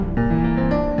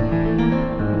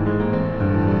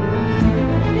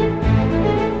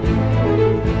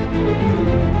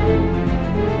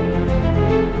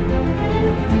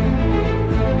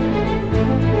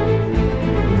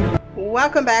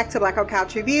welcome back to Blackout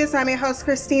Couch Reviews. I'm your host,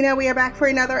 Christina. We are back for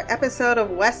another episode of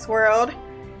Westworld.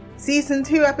 Season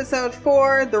 2, Episode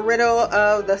 4, The Riddle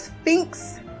of the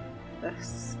Sphinx. The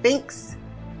Sphinx.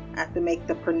 I have to make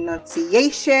the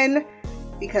pronunciation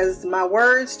because my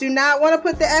words do not want to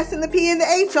put the S and the P and the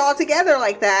H all together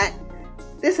like that.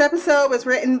 This episode was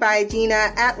written by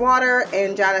Gina Atwater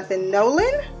and Jonathan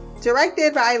Nolan,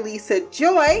 directed by Lisa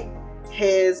Joy,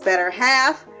 his better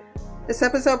half. This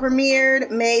episode premiered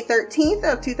May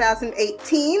 13th of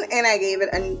 2018, and I gave it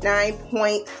a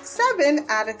 9.7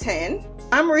 out of 10.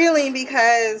 I'm reeling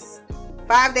because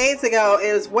 5 days ago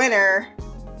it was winter.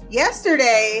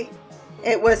 Yesterday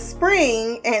it was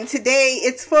spring, and today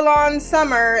it's full-on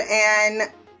summer,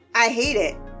 and I hate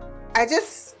it.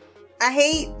 I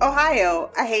hate Ohio.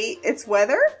 I hate its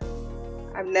weather.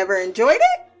 I've never enjoyed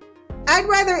it. I'd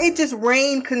rather it just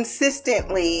rain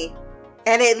consistently,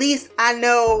 and at least I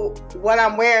know what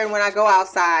I'm wearing when I go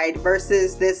outside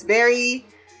versus this very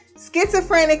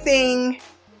schizophrenic thing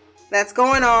that's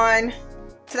going on.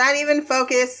 To not even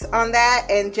focus on that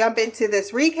and jump into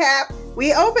this recap,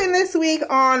 we open this week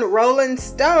on Rolling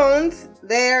Stones.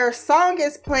 Their song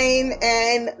is playing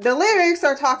and the lyrics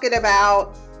are talking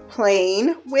about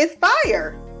playing with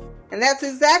fire. And that's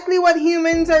exactly what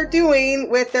humans are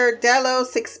doing with their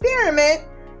Delos experiment,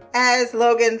 as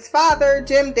Logan's father,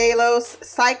 Jim Delos,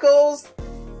 cycles,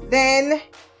 then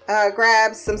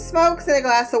grabs some smokes and a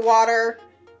glass of water,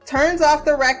 turns off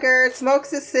the record,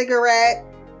 smokes a cigarette.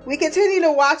 We continue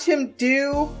to watch him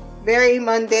do very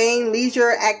mundane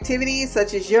leisure activities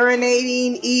such as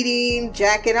urinating, eating,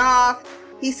 jacking off.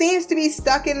 He seems to be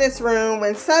stuck in this room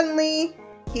when suddenly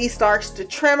he starts to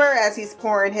tremor as he's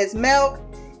pouring his milk.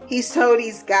 He's told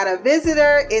he's got a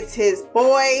visitor. It's his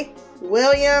boy,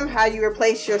 William. How you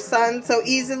replace your son so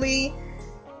easily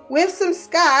with some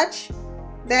scotch.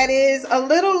 That is a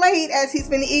little late as he's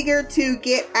been eager to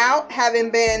get out,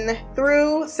 having been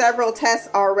through several tests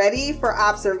already for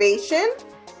observation.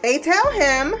 They tell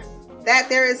him that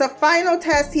there is a final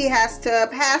test he has to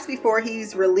pass before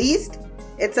he's released.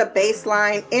 It's a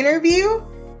baseline interview.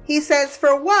 He says,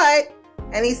 for what?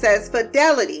 And he says,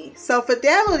 fidelity. So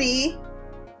fidelity,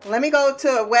 let me go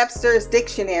to Webster's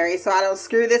dictionary so I don't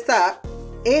screw this up.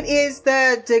 It is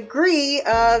the degree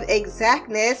of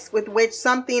exactness with which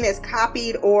something is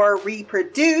copied or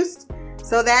reproduced.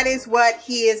 So that is what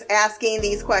he is asking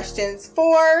these questions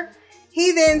for.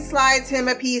 He then slides him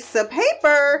a piece of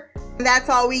paper. And that's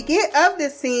all we get of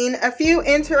this scene. A few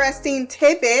interesting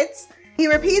tidbits. He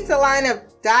repeats a line of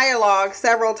dialogue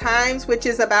several times, which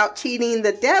is about cheating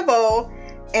the devil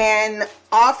and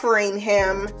offering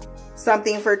him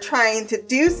something for trying to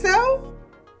do so.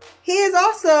 He is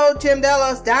also, Jim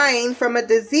Delos, dying from a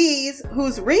disease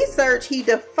whose research he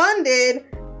defunded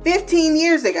 15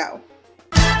 years ago.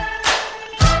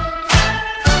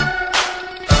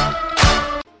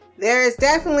 There is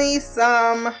definitely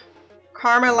some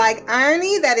karma-like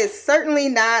irony that is certainly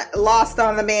not lost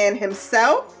on the man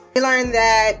himself. We learned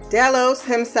that Delos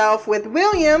himself with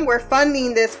William were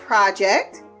funding this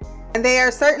project, and they are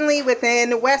certainly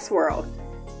within Westworld.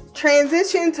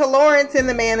 Transition to Lawrence and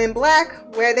the Man in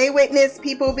Black, where they witness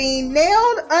people being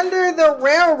nailed under the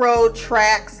railroad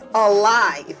tracks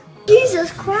alive.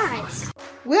 Jesus Christ.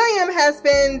 William has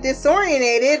been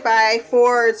disorientated by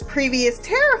Ford's previous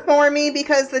terraforming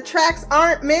because the tracks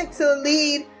aren't meant to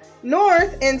lead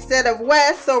north instead of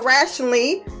west, so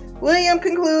rationally, William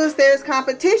concludes there's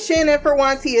competition, and for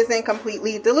once he isn't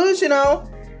completely delusional.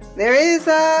 There is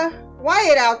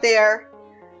Wyatt out there.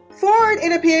 Ford,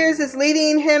 it appears, is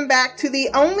leading him back to the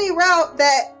only route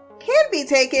that can be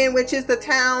taken, which is the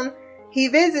town he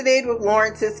visited with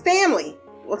Lawrence's family.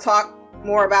 We'll talk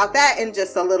more about that in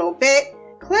just a little bit.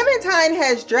 Clementine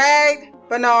has dragged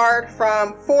Bernard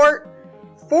from Fort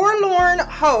Forlorn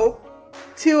Hope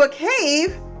to a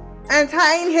cave,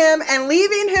 untying him and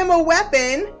leaving him a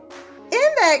weapon.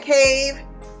 In that cave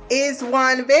is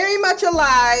one very much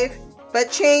alive but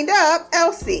chained up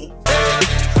Elsie.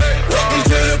 Welcome to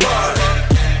the bar.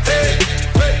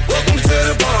 Welcome to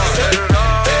the bar.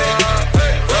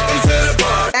 Welcome to the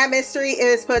bar. That mystery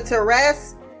is put to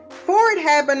rest. Ford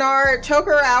had Bernard choke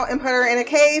her out and put her in a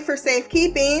cave for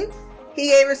safekeeping. He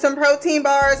gave her some protein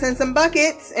bars and some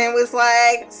buckets and was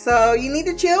like, so you need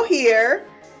to chill here.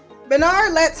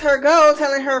 Bernard lets her go,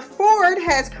 telling her Ford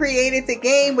has created the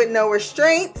game with no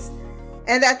restraints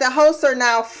and that the hosts are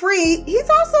now free. He's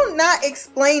also not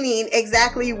explaining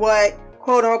exactly what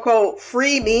quote-unquote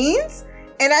free means,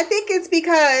 and I think it's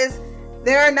because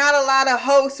there are not a lot of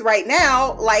hosts right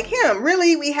now like him.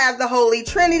 Really, we have the Holy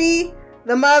Trinity,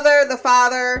 the Mother, the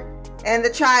Father, and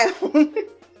the Child.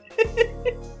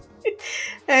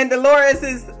 And Dolores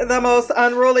is the most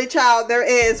unruly child there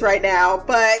is right now.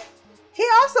 But he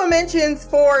also mentions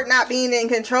Ford not being in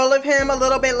control of him a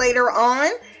little bit later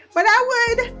on. But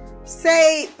I would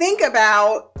say, think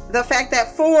about the fact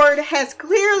that Ford has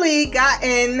clearly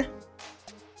gotten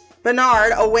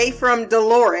Bernard away from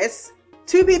Dolores.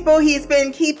 Two people he's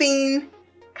been keeping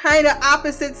kind of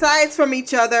opposite sides from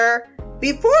each other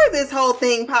before this whole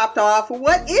thing popped off.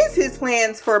 What is his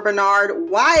plans for Bernard?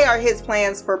 Why are his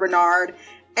plans for Bernard?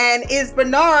 And is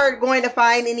Bernard going to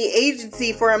find any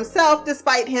agency for himself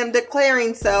despite him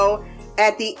declaring so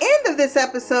at the end of this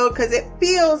episode? Because it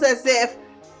feels as if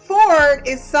Ford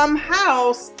is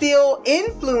somehow still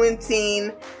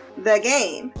influencing the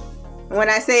game. When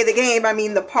I say the game, I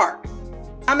mean the park.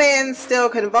 My man's still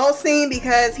convulsing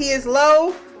because he is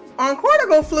low on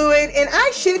cortical fluid, and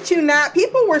I shit you not,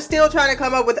 people were still trying to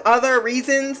come up with other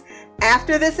reasons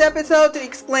after this episode to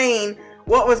explain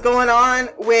what was going on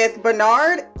with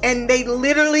Bernard, and they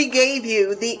literally gave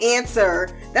you the answer.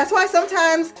 That's why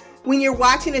sometimes when you're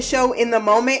watching a show in the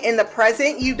moment, in the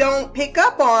present, you don't pick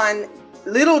up on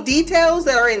little details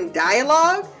that are in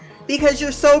dialogue because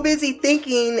you're so busy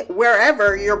thinking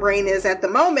wherever your brain is at the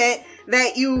moment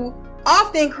that you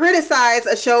often criticize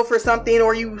a show for something,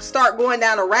 or you start going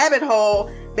down a rabbit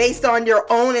hole based on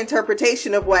your own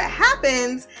interpretation of what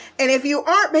happens. And if you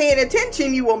aren't paying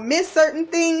attention, you will miss certain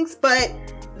things, but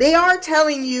they are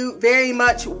telling you very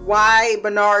much why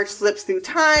Bernard slips through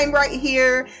time right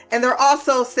here. And they're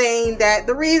also saying that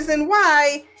the reason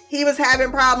why he was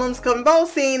having problems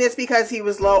convulsing is because he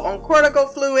was low on cortical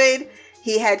fluid.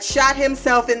 He had shot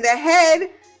himself in the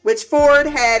head, which Ford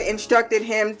had instructed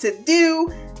him to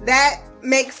do. That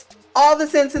makes all the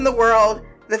sense in the world.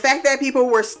 The fact that people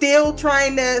were still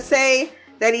trying to say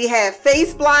that he had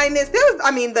face blindness.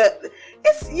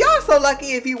 Y'all so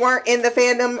lucky if you weren't in the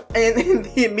fandom and in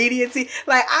the immediacy.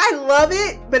 Like, I love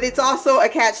it, but it's also a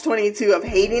catch-22 of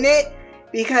hating it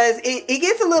because it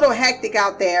gets a little hectic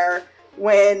out there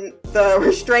when the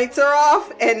restraints are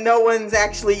off and no one's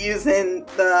actually using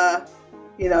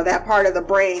that part of the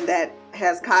brain that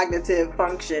has cognitive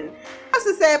function. I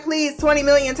also said please 20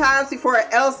 million times before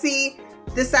Elsie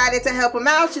decided to help him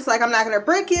out. She's like, I'm not going to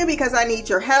brick you because I need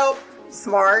your help.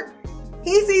 Smart.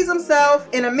 He sees himself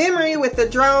in a memory with the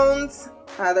drones.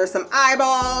 There's some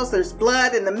eyeballs, there's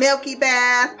blood in the Milky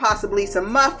Bath, possibly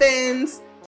some muffins.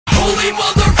 Holy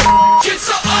motherfucker, it's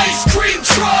an ice cream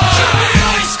truck. Give me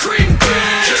ice cream,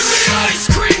 bitch. Give me ice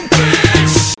cream,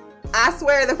 bitch. I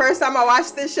swear the first time I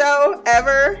watched this show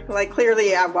ever, like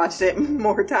clearly I've watched it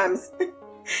more times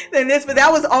than this, but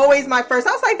that was always my first.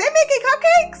 I was like, they making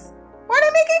cupcakes? Why are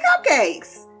they making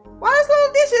cupcakes? Why those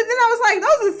little dishes? And I was like,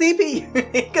 those are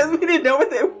CPU because we didn't know what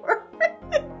they were.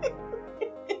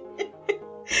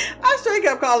 I straight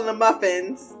kept calling them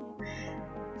muffins.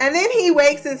 And then he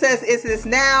wakes and says, is this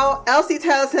now? Elsie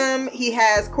tells him he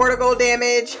has cortical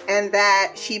damage and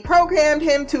that she programmed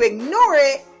him to ignore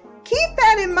it. Keep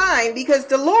that in mind because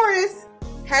Dolores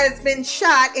has been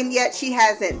shot and yet she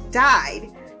hasn't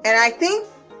died. And I think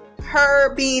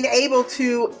her being able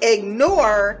to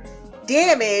ignore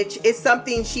damage is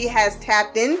something she has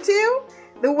tapped into.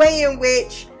 The way in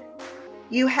which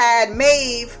you had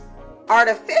Maeve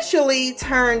artificially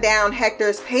turn down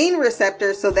Hector's pain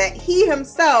receptors so that he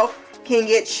himself can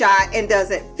get shot and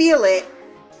doesn't feel it.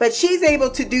 But she's able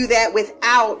to do that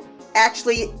without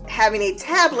actually having a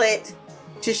tablet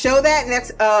to show that. And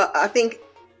that's, I think,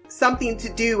 something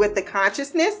to do with the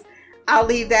consciousness. I'll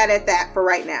leave that at that for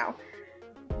right now.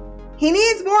 He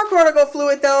needs more cortical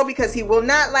fluid though, because he will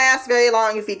not last very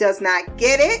long if he does not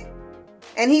get it.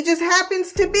 And he just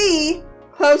happens to be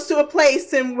close to a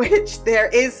place in which there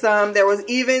was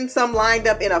even some lined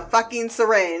up in a fucking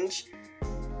syringe.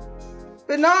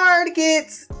 Bernard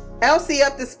gets Elsie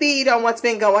up to speed on what's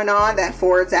been going on, that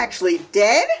Ford's actually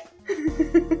dead.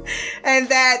 And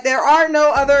that there are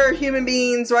no other human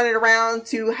beings running around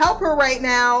to help her right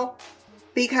now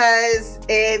because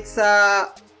it's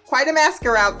quite a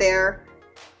massacre out there.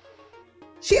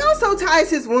 She also ties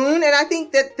his wound, and I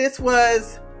think that this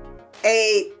was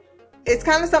it's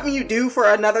kind of something you do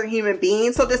for another human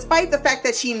being. So despite the fact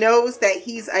that she knows that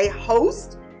he's a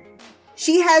host,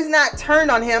 she has not turned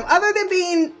on him other than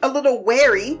being a little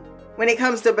wary when it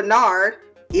comes to Bernard.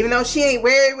 Even though she ain't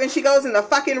wary when she goes in the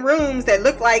fucking rooms that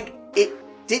look like it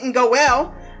didn't go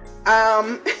well.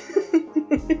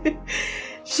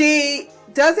 She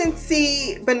doesn't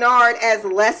see Bernard as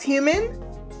less human.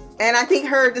 And I think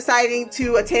her deciding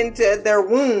to attend to their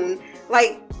wound,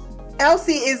 like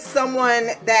Elsie is someone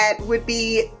that would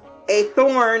be a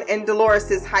thorn in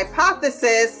Dolores's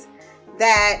hypothesis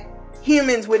that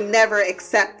humans would never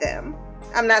accept them.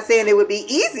 I'm not saying it would be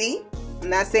easy. I'm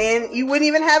not saying you wouldn't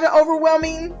even have an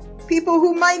overwhelming people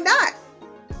who might not.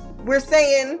 We're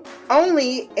saying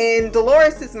only in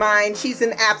Dolores' mind, she's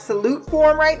in absolute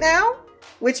form right now,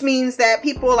 which means that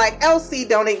people like Elsie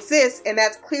don't exist, and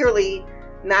that's clearly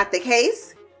not the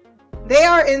case. They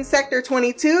are in Sector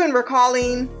 22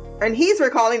 and he's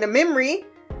recalling the memory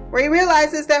where he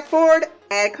realizes that Ford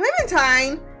and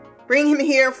Clementine bring him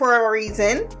here for a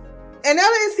reason. And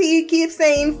notice he keeps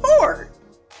saying Ford.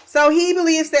 So he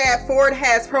believes that Ford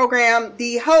has programmed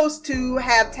the host to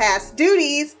have task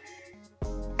duties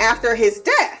after his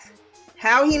death.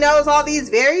 How he knows all these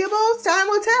variables, time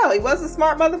will tell. He was a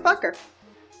smart motherfucker.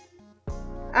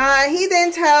 He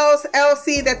then tells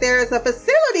Elsie that there is a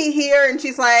facility here, and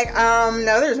she's like,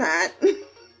 no, there's not.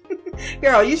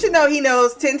 Girl, you should know he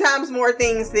knows 10 times more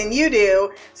things than you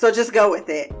do, so just go with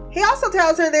it. He also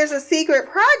tells her there's a secret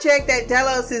project that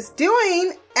Delos is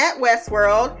doing at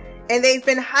Westworld, and they've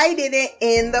been hiding it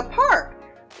in the park.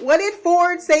 What did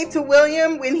Ford say to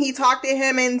William when he talked to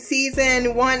him in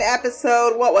season 1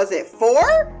 episode, what was it,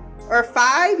 4 or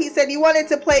 5? He said you wanted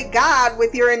to play God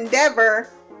with your endeavor.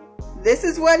 This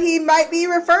is what he might be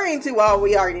referring to. Well,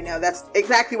 we already know that's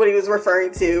exactly what he was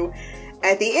referring to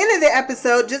at the end of the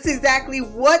episode, just exactly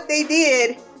what they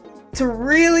did to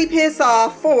really piss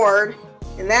off Ford.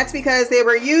 And that's because they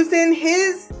were using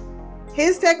his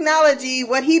technology,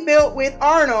 what he built with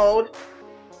Arnold,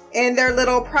 in their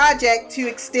little project to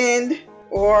extend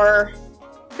or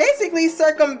basically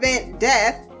circumvent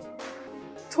death.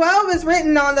 12 is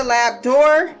written on the lab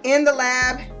door. In the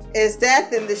lab is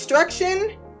death and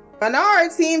destruction.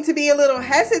 Bernard seemed to be a little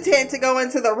hesitant to go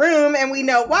into the room, and we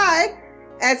know why.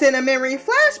 As in a memory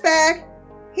flashback,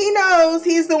 he knows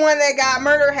he's the one that got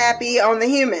murder happy on the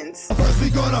humans. First we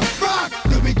gonna rock,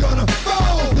 then we gonna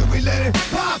roll, then we let it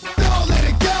pop, don't let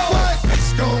it go.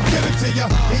 X gon' give it to ya,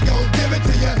 he gon' give it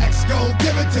to ya. X gon'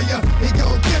 give it to ya, he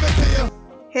gon' give it to ya.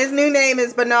 His new name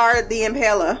is Bernard the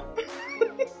Impaler.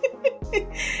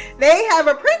 They have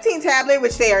a printing tablet,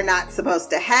 which they are not supposed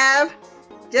to have.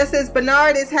 Just as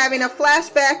Bernard is having a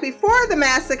flashback before the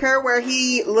massacre where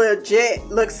he legit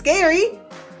looks scary,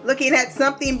 looking at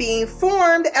something being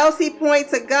formed, Elsie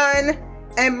points a gun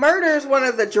and murders one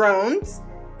of the drones.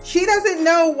 She doesn't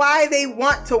know why they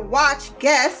want to watch,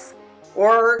 guess,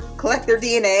 or collect their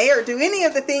DNA or do any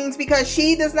of the things because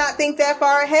she does not think that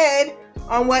far ahead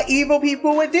on what evil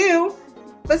people would do,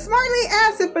 but smartly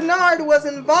asks if Bernard was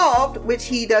involved, which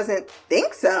he doesn't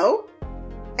think so.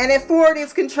 And if Ford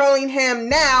is controlling him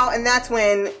now, and that's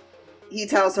when he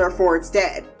tells her Ford's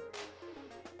dead.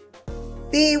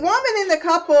 The woman in the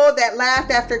couple that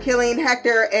laughed after killing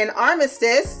Hector and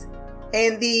Armistice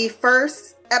in the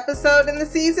first episode in the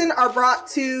season are brought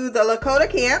to the Lakota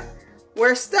camp,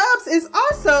 where Stubbs is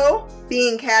also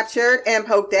being captured and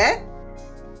poked at.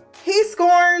 He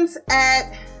scorns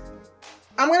at,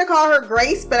 I'm going to call her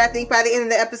Grace, but I think by the end of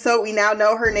the episode we now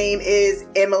know her name is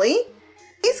Emily.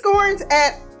 He scorns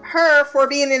at her for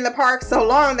being in the park so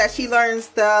long that she learns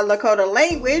the Lakota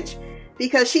language,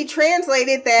 because she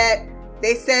translated that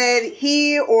they said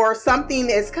he or something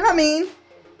is coming,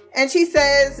 and she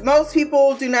says most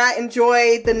people do not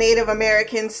enjoy the Native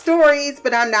American stories,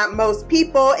 but I'm not most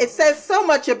people. It says so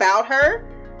much about her.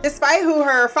 Despite who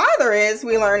her father is,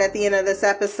 we learn at the end of this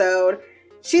episode,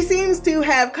 she seems to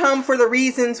have come for the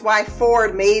reasons why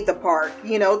Ford made the park,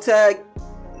 to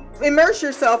immerse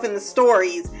yourself in the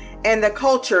stories and the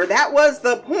culture. That was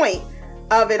the point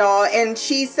of it all. And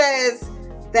she says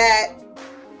that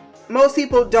most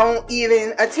people don't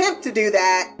even attempt to do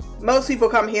that. Most people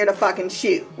come here to fucking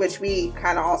shoot, which we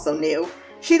kind of also knew.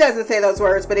 She doesn't say those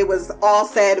words, but it was all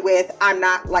said with, I'm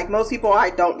not like most people, I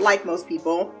don't like most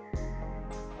people.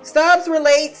 Stubbs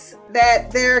relates that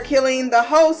they're killing the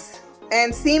hosts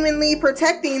and seemingly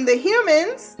protecting the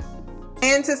humans,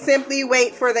 and to simply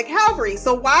wait for the cavalry.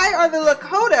 So why are the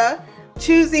Lakota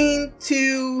choosing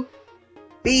to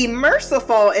be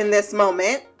merciful in this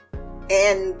moment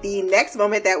and the next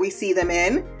moment that we see them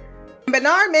in?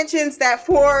 Bernard mentions that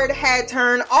Ford had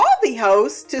turned all the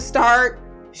hosts to start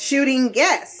shooting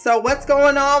guests. So what's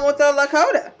going on with the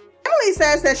Lakota? Emily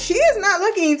says that she is not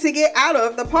looking to get out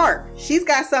of the park. She's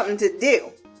got something to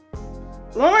do.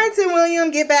 Lawrence and William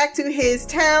get back to his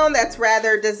town that's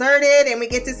rather deserted, and we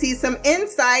get to see some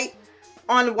insight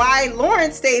on why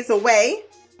Lawrence stays away.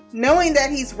 Knowing that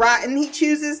he's rotten, he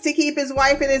chooses to keep his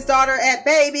wife and his daughter at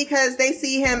bay because they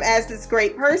see him as this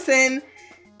great person,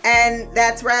 and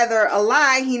that's rather a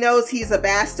lie. He knows he's a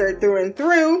bastard through and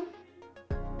through.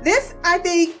 This, I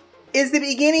think, is the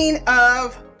beginning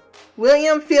of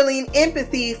William feeling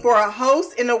empathy for a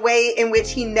host in a way in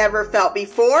which he never felt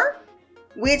before,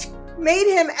 which made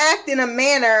him act in a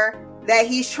manner that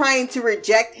he's trying to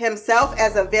reject himself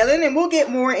as a villain. And we'll get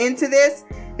more into this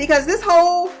because this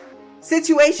whole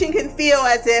situation can feel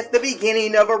as if the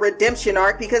beginning of a redemption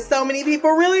arc, because so many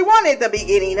people really wanted the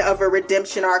beginning of a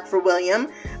redemption arc for William.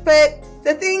 But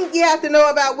the thing you have to know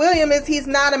about William is he's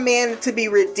not a man to be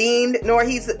redeemed, nor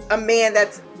he's a man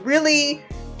that's really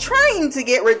trying to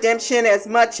get redemption as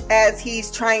much as he's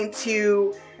trying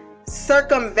to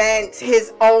circumvent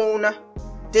his own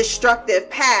destructive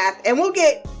path. And when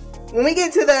we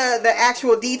get to the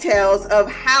actual details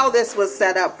of how this was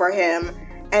set up for him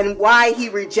and why he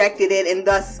rejected it and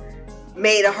thus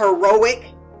made a heroic,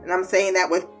 and I'm saying that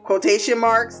with quotation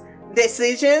marks,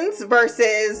 decisions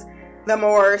versus the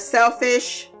more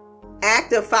selfish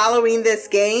act of following this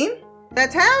game. The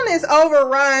town is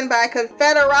overrun by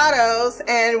Confederados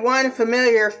and one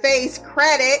familiar face,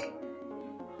 Craddock.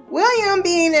 William,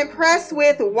 being impressed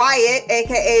with Wyatt,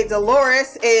 aka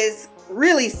Dolores, is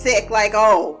really sick. Like,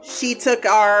 oh, she took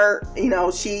our,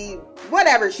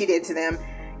 whatever she did to them.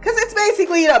 Because it's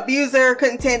basically an abuser.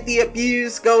 Content the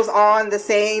abuse goes on the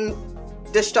same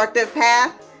destructive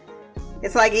path.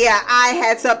 It's like, yeah, I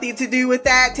had something to do with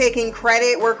that, taking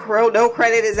credit where no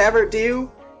credit is ever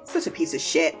due. Such a piece of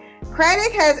shit.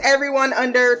 Craddock has everyone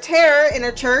under terror in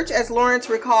a church, as Lawrence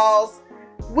recalls.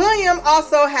 William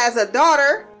also has a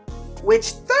daughter,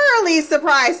 which thoroughly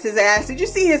surprised his ass. Did you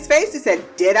see his face? He said,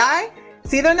 did I?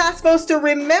 See, they're not supposed to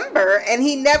remember, and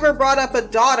he never brought up a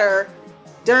daughter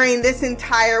during this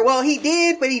entire, well, he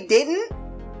did, but he didn't.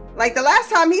 Like the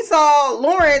last time he saw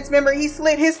Lawrence, remember, he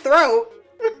slit his throat.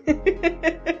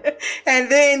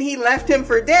 And then he left him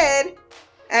for dead.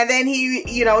 And then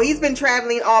he's been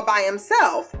traveling all by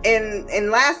himself in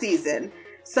last season.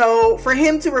 So for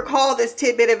him to recall this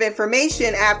tidbit of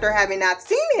information after having not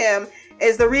seen him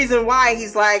is the reason why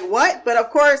he's like, what? But of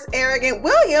course, arrogant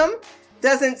William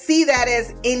doesn't see that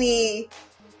as any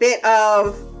bit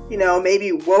of,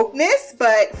 maybe wokeness.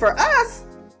 But for us,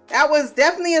 that was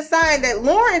definitely a sign that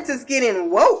Lawrence is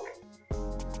getting woke.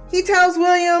 He tells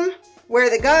William where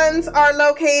the guns are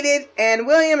located, and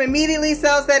William immediately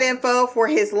sells that info for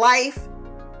his life.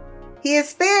 He is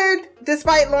spared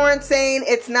despite Lawrence saying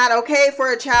it's not okay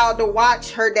for a child to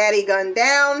watch her daddy gunned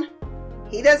down.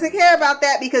 He doesn't care about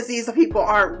that because these people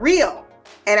aren't real.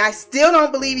 And I still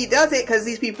don't believe he does it because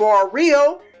these people are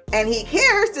real, and he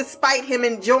cares despite him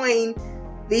enjoying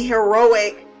the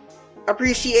heroic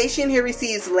appreciation he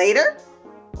receives later.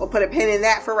 We'll put a pin in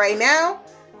that for right now.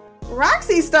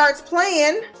 Roxy starts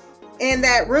playing in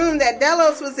that room that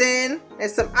Delos was in.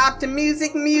 There's some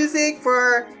optimistic music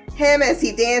for him as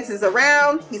he dances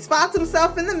around. He spots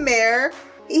himself in the mirror.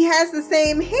 He has the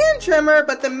same hand trimmer,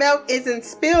 but the milk isn't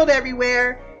spilled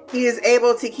everywhere. He is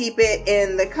able to keep it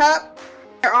in the cup.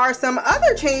 There are some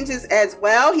other changes as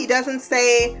well. He doesn't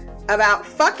say about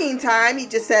fucking time. He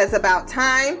just says about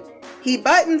time. He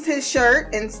buttons his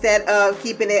shirt instead of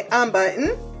keeping it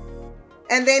unbuttoned.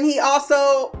 And then he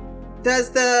also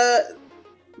does the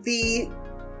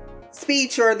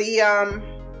speech or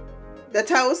the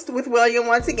toast with William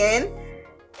once again.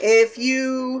 Here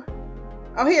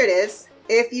it is.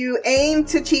 If you aim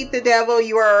to cheat the devil,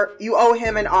 you owe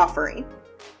him an offering.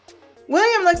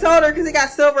 William looks older because he got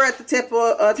silver at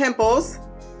the temples.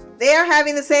 They are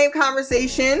having the same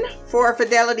conversation for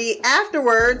fidelity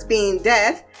afterwards, being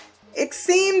death. It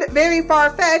seemed very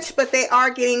far-fetched, but they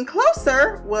are getting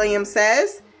closer, William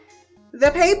says.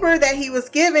 The paper that he was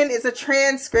given is a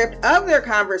transcript of their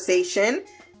conversation.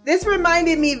 This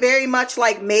reminded me very much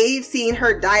like Maeve seeing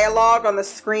her dialogue on the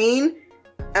screen,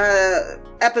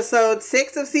 episode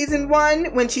 6 of season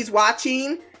 1, when she's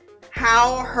watching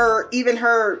how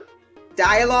her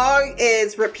dialogue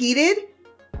is repeated.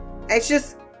 It's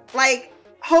just like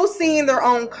hosts seeing their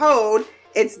own code.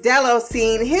 It's Delos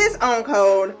seeing his own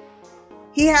code.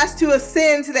 He has to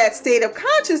ascend to that state of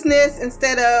consciousness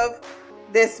instead of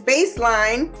this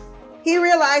baseline. He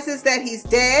realizes that he's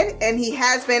dead, and he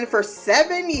has been for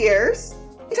 7 years.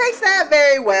 He takes that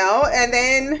very well, and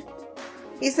then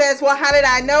he says, well, how did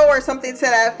I know, or something to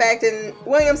that effect. And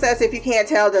William says, if you can't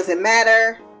tell, doesn't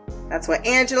matter. That's what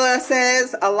Angela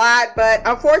says a lot, but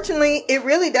unfortunately, it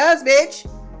really does, bitch.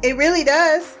 It really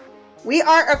does. We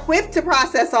aren't equipped to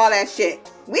process all that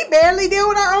shit. We barely deal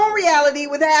with our own reality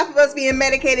with half of us being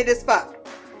medicated as fuck.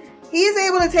 He's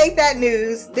able to take that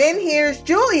news, then hears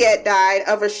Juliet died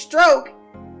of a stroke,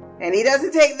 and he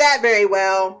doesn't take that very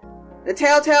well. The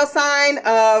telltale sign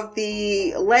of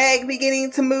the leg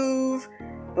beginning to move,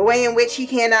 the way in which he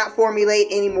cannot formulate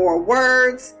any more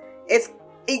words. It's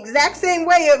exact same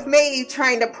way of Maeve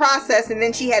trying to process, and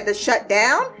then she had to shut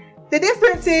down. The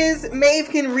difference is Maeve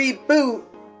can reboot.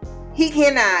 He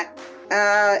cannot.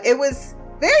 It was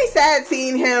very sad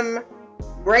seeing him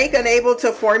break, unable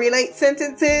to formulate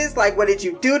sentences. Like, what did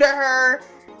you do to her?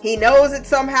 He knows it's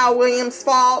somehow William's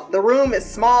fault. The room is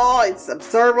small. It's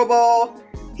observable.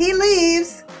 He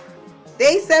leaves.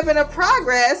 Day 7 of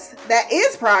progress. That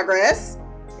is progress.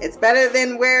 It's better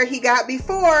than where he got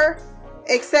before,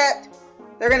 except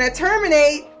they're going to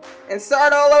terminate and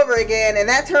start all over again. And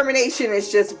that termination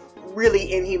is just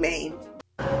really inhumane.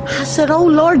 I said, oh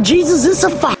Lord Jesus, it's a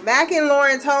fight. Back in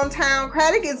Lauren's hometown,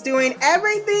 Craddock is doing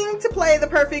everything to play the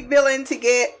perfect villain to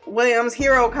get William's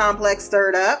hero complex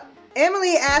stirred up.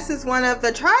 Emily asks one of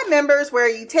the tribe members, where are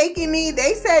you taking me?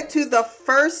 They said to the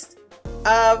first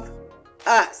of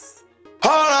us.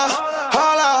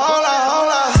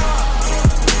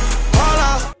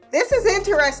 This is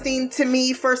interesting to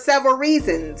me for several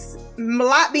reasons. A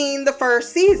lot being the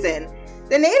first season.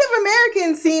 The Native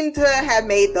Americans seem to have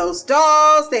made those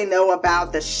dolls. They know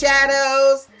about the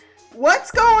shadows.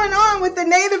 What's going on with the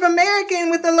Native American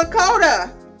with the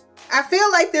Lakota? I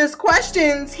feel like there's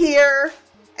questions here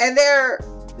and they're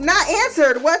not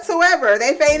answered whatsoever.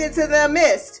 They fade into the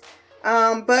mist.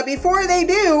 But before they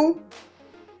do,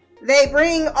 they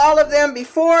bring all of them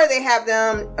before. They have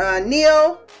them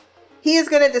kneel. He is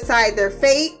going to decide their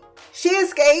fate. She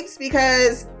escapes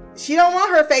because she don't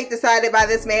want her fate decided by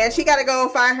this man. She got to go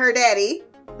find her daddy.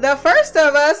 The first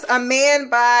of us, a man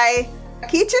by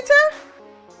Kichita.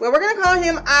 Well, we're going to call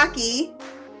him Aki.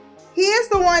 He is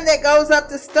the one that goes up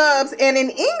to Stubbs. And in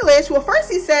English, well,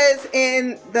 first he says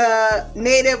in the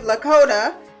native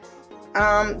Lakota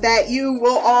that you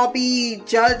will all be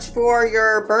judged for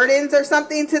your burdens or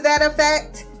something to that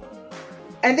effect.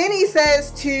 And then he says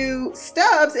to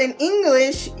Stubbs in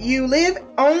English, you live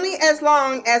only as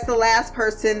long as the last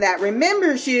person that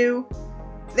remembers you.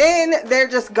 Then they're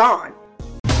just gone.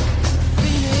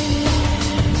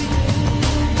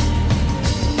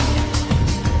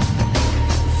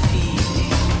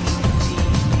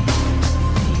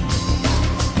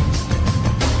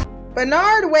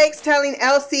 Bernard wakes telling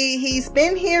Elsie he's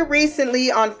been here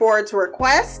recently on Ford's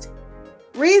request.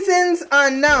 Reasons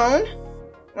unknown.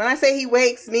 When I say he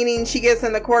wakes, meaning she gives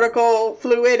him the cortical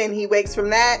fluid and he wakes from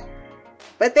that.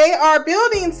 But they are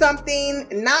building something,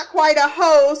 not quite a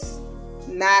host,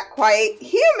 not quite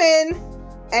human,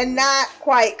 and not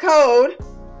quite code.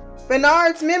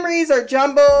 Bernard's memories are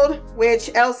jumbled, which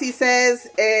Elsie says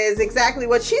is exactly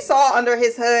what she saw under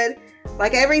his hood.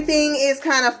 Like everything is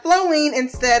kind of flowing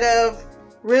instead of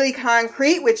really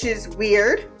concrete, which is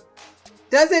weird.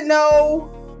 Doesn't know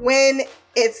when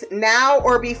it's now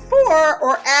or before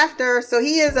or after, so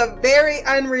he is a very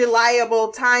unreliable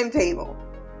timetable.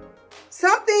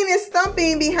 Something is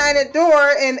thumping behind a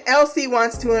door and Elsie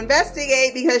wants to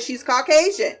investigate because she's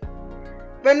Caucasian.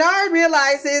 Bernard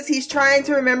realizes he's trying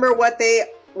to remember what they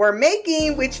were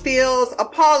making, which feels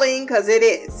appalling because it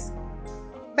is.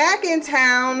 Back in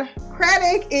town,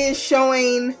 Craddock is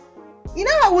showing, you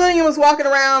know how William was walking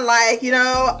around like,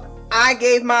 I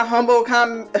gave my humble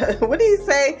what did he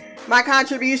say? My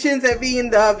contributions at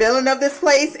being the villain of this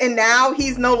place, and now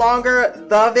he's no longer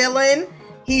the villain.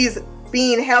 He's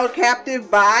being held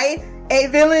captive by a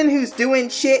villain who's doing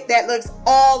shit that looks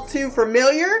all too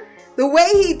familiar. The way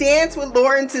he danced with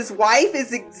Lawrence's wife is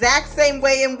the exact same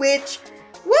way in which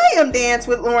William danced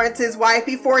with Lawrence's wife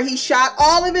before he shot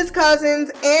all of his cousins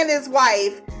and his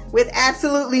wife with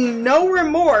absolutely no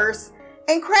remorse.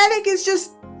 And Craddock is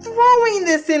just throwing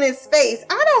this in his face.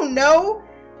 I don't know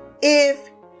if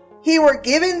he were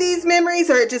given these memories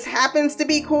or it just happens to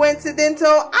be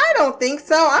coincidental. I don't think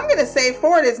so. I'm going to say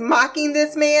Ford is mocking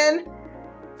this man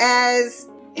as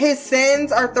his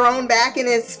sins are thrown back in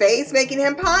his face, making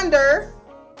him ponder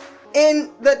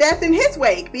in the death in his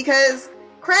wake, because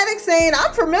Craddock's saying,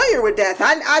 I'm familiar with death.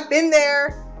 I've been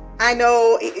there. I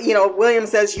know, William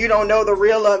says you don't know the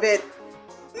real of it.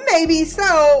 Maybe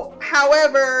so.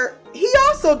 However, he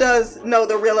also does know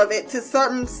the real of it to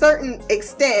some certain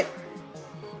extent,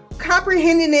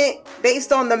 comprehending it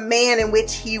based on the man in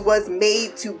which he was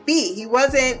made to be. He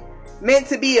wasn't meant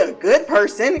to be a good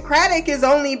person. Craddock is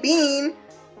only being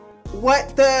what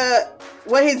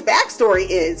his backstory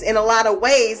is in a lot of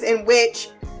ways, in which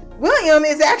William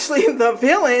is actually the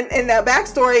villain, and the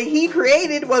backstory he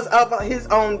created was of his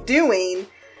own doing.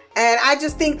 And I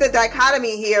just think the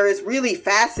dichotomy here is really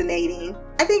fascinating.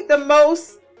 I think the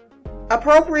most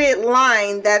appropriate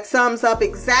line that sums up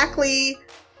exactly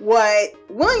what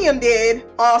William did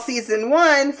all season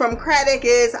 1 from Craddock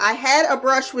is, I had a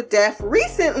brush with death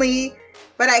recently,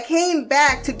 but I came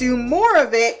back to do more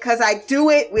of it because I do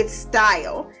it with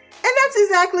style. And that's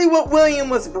exactly what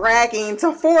William was bragging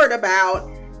to Ford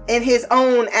about in his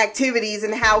own activities,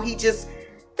 and how he just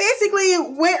basically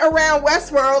went around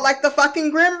Westworld like the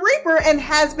fucking Grim Reaper and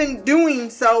has been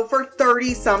doing so for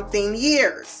 30-something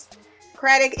years.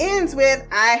 Craddock ends with,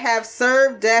 "I have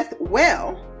served death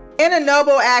well." In a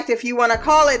noble act, if you want to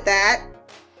call it that.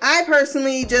 I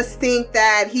personally just think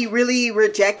that he really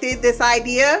rejected this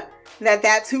idea, that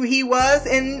that's who he was,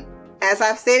 and as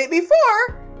I've stated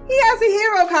before, he has a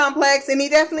hero complex and he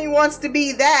definitely wants to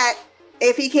be that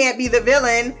if he can't be the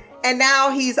villain. And now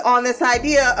he's on this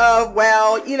idea of,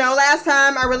 well, you know, last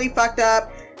time I really fucked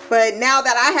up, but now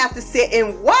that I have to sit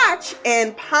and watch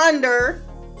and ponder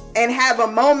and have a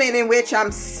moment in which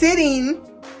I'm sitting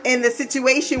in the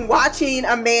situation watching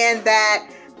a man that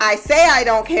I say I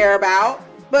don't care about,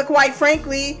 but quite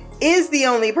frankly is the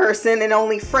only person and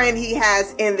only friend he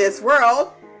has in this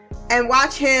world, and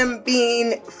watch him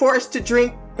being forced to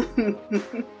drink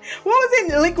what was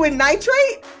it, liquid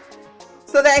nitrate,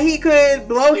 so that he could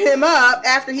blow him up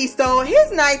after he stole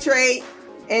his nitrate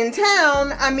in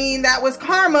town. I mean, that was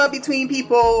karma between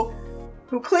people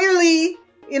who clearly,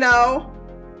 you know,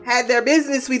 had their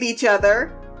business with each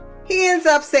other. He ends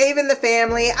up saving the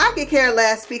family. I could care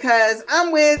less because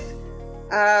I'm with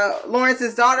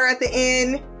Lawrence's daughter at the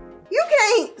end. You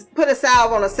can't put a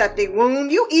salve on a septic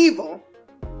wound. You evil.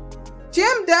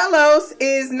 Jim Delos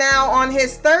is now on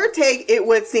his third take, it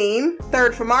would seem.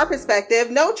 Third from our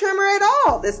perspective. No trimmer at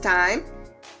all this time.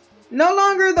 No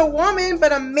longer the woman,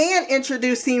 but a man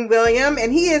introducing William,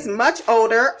 and he is much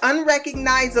older,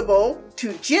 unrecognizable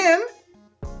to Jim.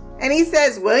 And he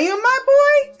says, "William, my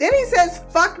boy?" Then he says,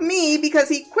 "Fuck me," because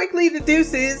he quickly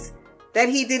deduces that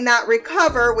he did not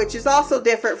recover, which is also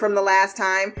different from the last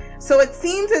time. So it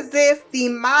seems as if the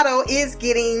motto is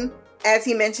getting, as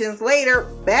he mentions later,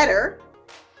 better.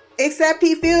 Except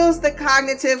he feels the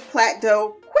cognitive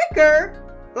plateau quicker,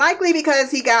 likely because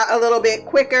he got a little bit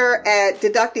quicker at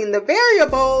deducting the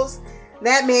variables.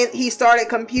 That meant he started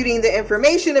computing the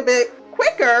information a bit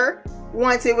quicker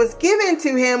once it was given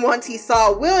to him, once he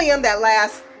saw William, that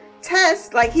last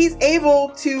test. Like, he's able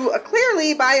to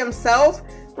clearly by himself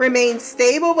remain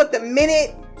stable, but the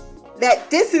minute that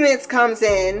dissonance comes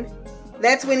in,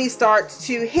 that's when he starts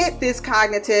to hit this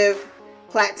cognitive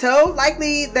plateau,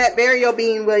 likely that variable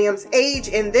being William's age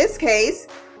in this case.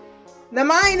 The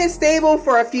mind is stable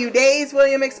for a few days,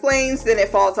 William explains, then it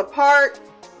falls apart.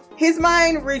 His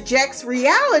mind rejects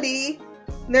reality.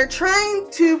 They're trying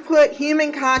to put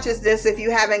human consciousness, if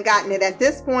you haven't gotten it at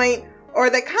this point, or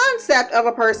the concept of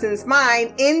a person's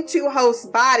mind into host's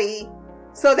body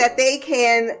so that they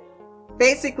can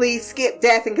basically skip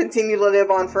death and continue to live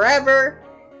on forever.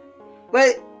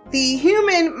 But the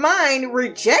human mind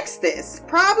rejects this,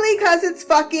 probably because it's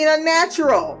fucking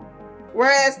unnatural.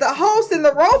 Whereas the host and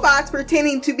the robots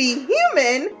pretending to be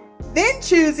human, then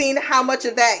choosing how much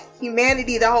of that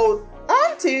humanity to hold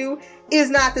onto, is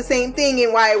not the same thing,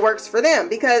 and why it works for them,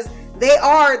 because they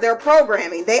are their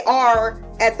programming. They are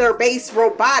at their base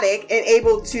robotic and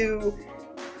able to,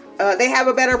 they have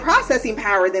a better processing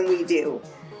power than we do.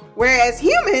 Whereas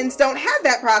humans don't have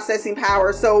that processing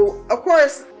power. So of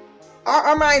course,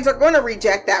 our minds are going to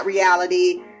reject that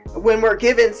reality when we're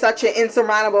given such an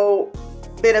insurmountable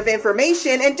bit of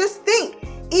information. And just think,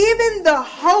 even the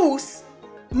hosts,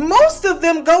 most of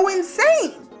them go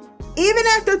insane. Even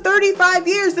after 35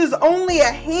 years, there's only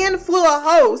a handful of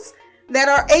hosts that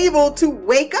are able to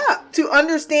wake up to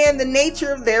understand the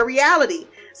nature of their reality.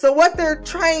 So what they're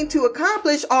trying to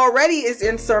accomplish already is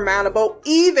insurmountable,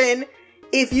 even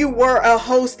if you were a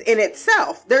host in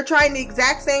itself. They're trying the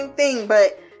exact same thing,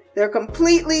 but they're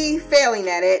completely failing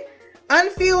at it.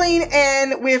 Unfeeling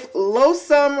and with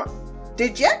loathsome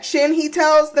dejection, he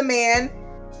tells the man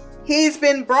he's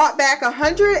been brought back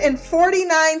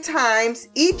 149 times,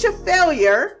 each a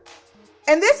failure.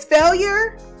 And this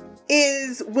failure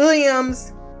is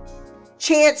William's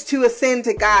chance to ascend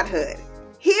to godhood.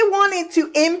 He wanted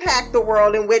to impact the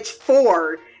world in which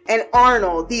Ford and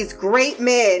Arnold, these great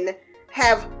men,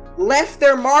 have left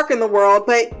their mark in the world,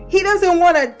 but he doesn't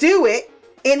want to do it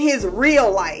in his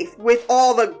real life with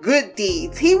all the good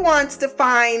deeds. He wants to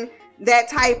find that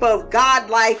type of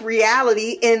godlike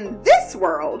reality in this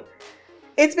world.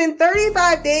 It's been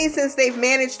 35 days since they've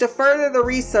managed to further the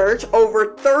research,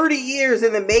 over 30 years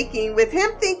in the making, with him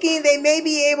thinking they may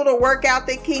be able to work out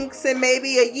the kinks in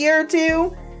maybe a year or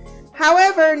two.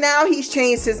 However, now he's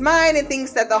changed his mind and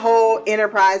thinks that the whole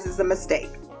enterprise is a mistake.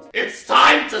 It's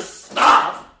time to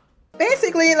stop!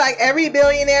 Basically, like every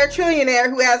billionaire, trillionaire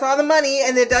who has all the money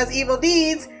and that does evil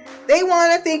deeds, they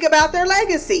want to think about their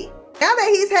legacy. Now that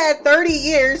he's had 30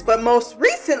 years, but most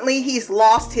recently he's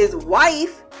lost his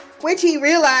wife, which he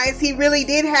realized he really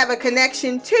did have a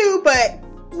connection to, but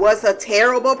was a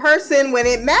terrible person when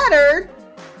it mattered.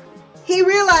 he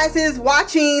realizes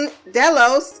watching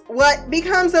Delos what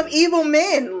becomes of evil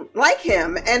men like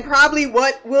him, and probably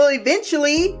what will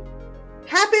eventually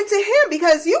happen to him,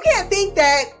 because you can't think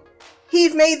that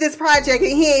he's made this project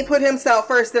and he ain't put himself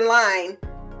first in line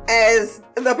as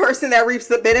the person that reaps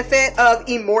the benefit of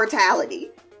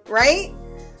immortality, right?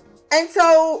 And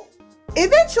so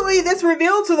eventually this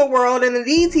revealed to the world and the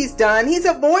deeds he's done, he's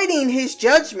avoiding his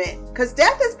judgment, because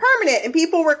death is permanent and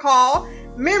people recall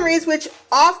memories which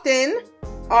often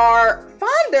are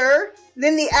fonder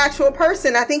than the actual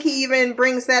person. I think he even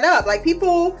brings that up. Like,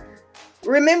 people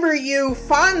remember you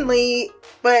fondly,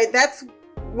 but that's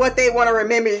what they want to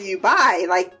remember you by.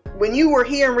 Like, when you were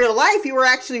here in real life, you were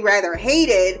actually rather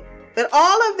hated. But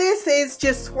all of this is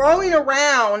just swirling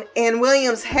around in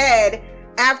William's head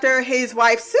after his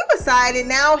wife's suicide, and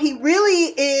now he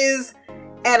really is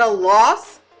at a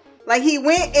loss. Like, he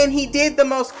went and he did the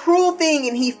most cruel thing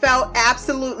and he felt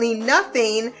absolutely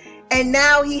nothing, and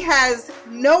now he has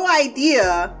no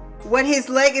idea what his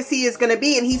legacy is going to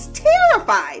be, and he's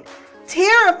terrified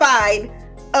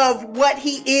of what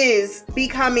he is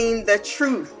becoming the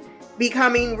truth,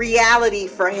 becoming reality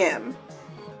for him.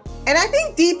 And I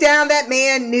think deep down that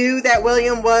man knew that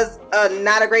William was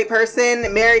not a great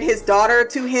person, married his daughter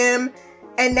to him,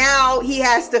 and now he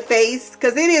has to face,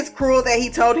 because it is cruel that he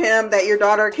told him that your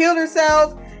daughter killed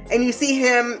herself, and you see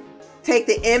him take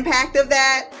the impact of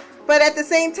that. But at the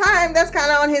same time, that's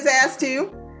kind of on his ass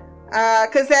too,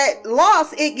 because that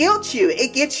loss, it guilts you.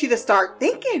 It gets you to start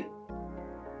thinking.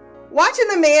 Watching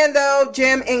the man, though,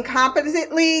 Jim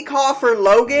incompetently call for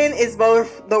Logan is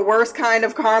both the worst kind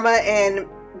of karma and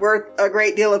worth a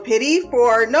great deal of pity,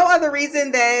 for no other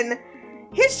reason than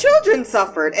his children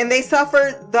suffered, and they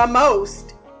suffered the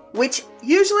most, which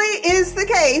usually is the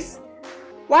case.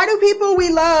 Why do people we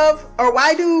love, or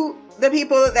why do the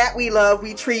people that we love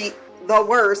we treat the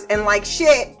worst and like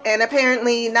shit? And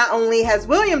apparently not only has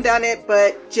William done it,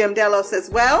 but Jim Delos as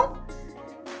well.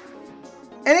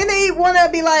 And then they want to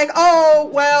be like, oh,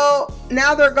 well,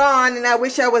 now they're gone and I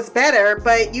wish I was better,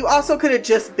 but you also could have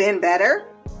just been better.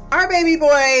 Our baby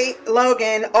boy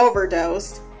Logan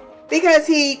overdosed because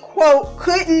he, quote,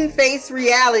 couldn't face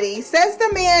reality, says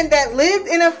the man that lived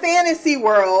in a fantasy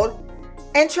world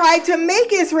and tried to make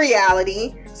his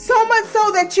reality, so much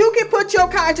so that you can put your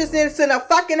consciousness in a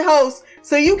fucking host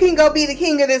so you can go be the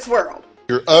king of this world.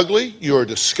 You're ugly, you're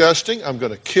disgusting, I'm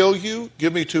going to kill you,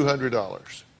 give me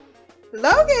 $200.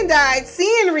 Logan died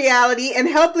seeing reality and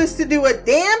helpless to do a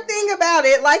damn thing about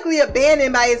it, likely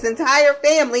abandoned by his entire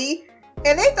family,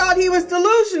 and they thought he was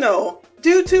delusional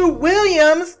due to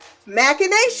William's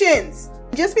machinations.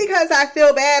 Just because I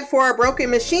feel bad for a broken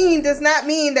machine does not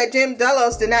mean that Jim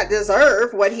Delos did not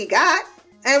deserve what he got.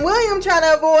 And William trying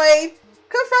to avoid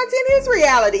confronting his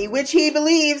reality, which he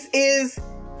believes is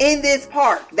in this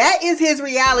park. That is his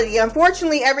reality.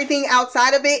 Unfortunately, everything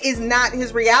outside of it is not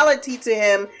his reality to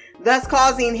him, thus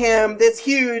causing him this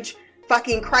huge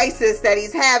fucking crisis that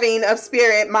he's having of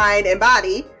spirit, mind, and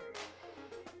body.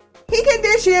 He can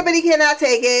dish it, but he cannot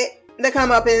take it. The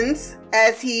comeuppance,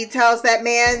 as he tells that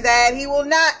man that he will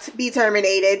not be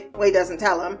terminated. Well, he doesn't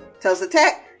tell him. Tells the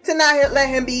tech to not let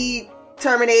him be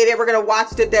terminated. We're going to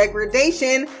watch the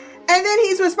degradation. And then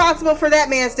he's responsible for that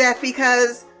man's death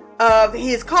because of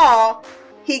his call.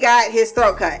 He got his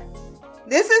throat cut.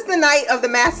 This is the night of the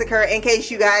massacre, in case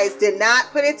you guys did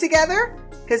not put it together,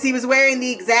 because he was wearing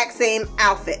the exact same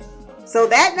outfit. So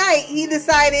that night he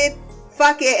decided,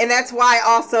 fuck it, and that's why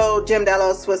also Jim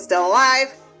Delos was still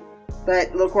alive. But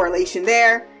a little correlation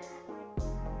there.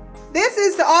 This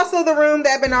is also the room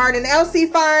that Bernard and Elsie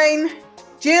find.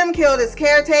 Jim killed his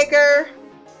caretaker,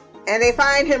 and they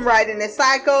find him riding his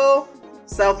cycle,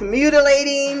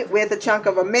 self-mutilating with a chunk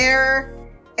of a mirror.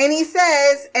 And he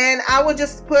says, and I will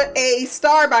just put a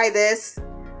star by this,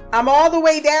 I'm all the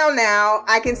way down now.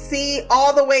 I can see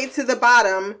all the way to the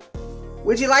bottom.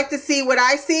 Would you like to see what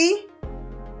I see?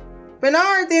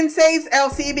 Bernard then saves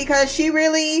Elsie because she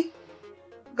really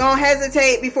gonna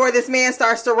hesitate before this man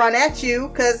starts to run at you,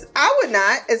 because I would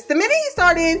not. It's the minute he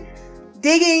started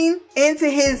digging into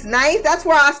his knife, that's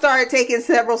where I started taking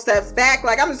several steps back.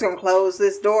 Like, I'm just gonna close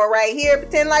this door right here,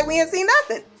 pretend like we ain't seen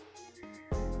nothing.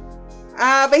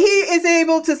 But he is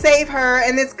able to save her,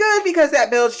 and it's good because that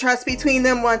builds trust between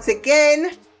them once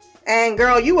again. And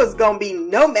girl, you was gonna be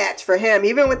no match for him,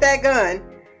 even with that gun.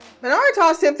 Bernard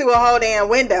tossed him through a whole damn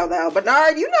window though.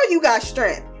 Bernard, you know you got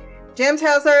strength. Jim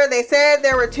tells her they said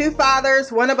there were two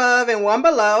fathers, one above and one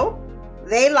below.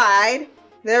 They lied.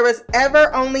 There was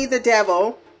ever only the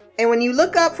devil. And when you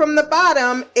look up from the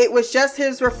bottom, it was just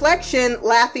his reflection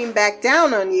laughing back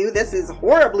down on you. This is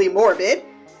horribly morbid.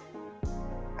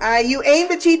 You aim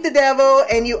to cheat the devil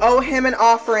and you owe him an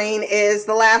offering is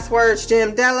the last words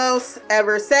Jim Delos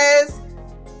ever says.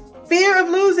 Fear of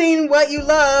losing what you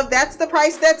love, that's the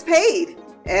price that's paid.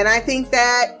 And I think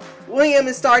that William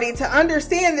is starting to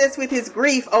understand this with his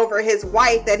grief over his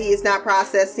wife that he is not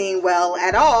processing well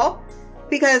at all,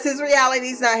 because his reality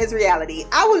is not his reality.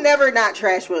 I will never not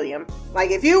trash William.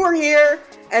 Like, if you were here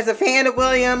as a fan of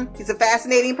William, he's a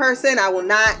fascinating person. I will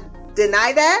not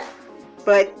deny that,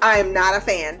 but I am not a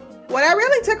fan. What I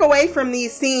really took away from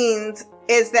these scenes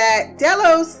is that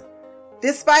Delos,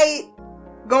 despite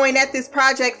going at this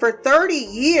project for 30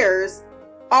 years,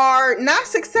 are not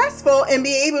successful in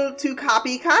being able to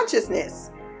copy consciousness.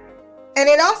 And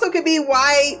it also could be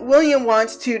why William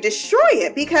wants to destroy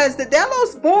it, because the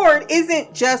Delos board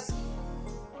isn't just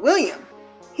William.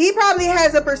 He probably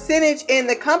has a percentage in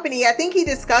the company. I think he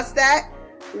discussed that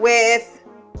with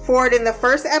Ford in the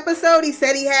first episode. He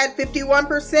said he had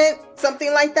 51%,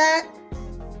 something like that.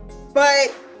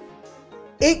 But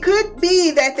it could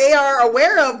be that they are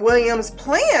aware of William's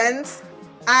plans,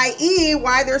 i.e.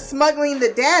 why they're smuggling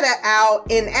the data out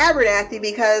in Abernathy,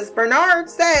 because Bernard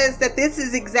says that this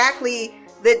is exactly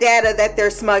the data that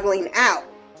they're smuggling out.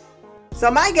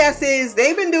 So my guess is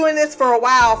they've been doing this for a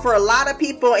while for a lot of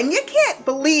people, and you can't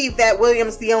believe that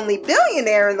William's the only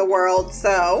billionaire in the world.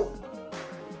 So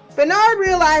Bernard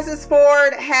realizes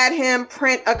Ford had him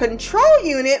print a control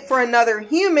unit for another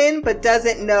human, but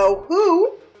doesn't know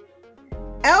who.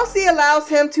 Elsie allows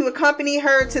him to accompany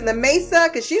her to the Mesa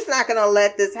because she's not going to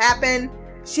let this happen.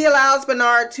 She allows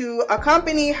Bernard to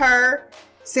accompany her,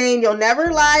 saying, "You'll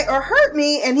never lie or hurt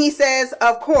me." And he says,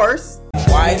 "Of course."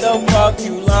 Why the fuck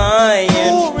you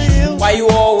lying? Why you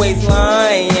always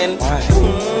lying?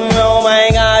 Oh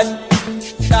my god.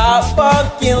 Stop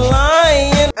fucking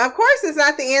lying. Of course is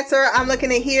not the answer I'm looking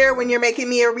to hear when you're making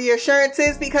me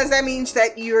reassurances, because that means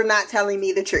that you're not telling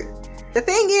me the truth. The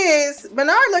thing is,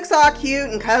 Bernard looks all cute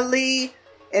and cuddly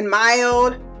and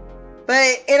mild,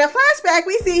 but in a flashback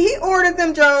we see he ordered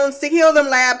them drones to kill them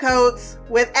lab coats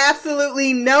with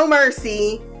absolutely no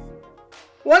mercy.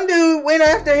 One dude went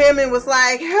after him and was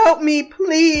like, "Help me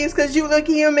please, cause you look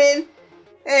human,"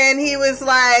 and he was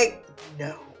like,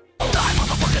 "No." Die,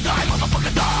 motherfucker, die,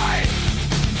 motherfucker, die.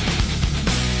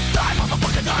 Die,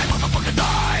 motherfucker, die, motherfucker,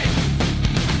 die.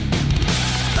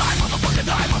 Die, motherfucker,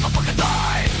 die, motherfucker,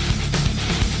 die.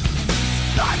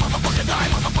 Die, motherfucker, die,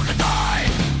 motherfucker, die.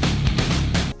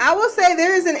 I will say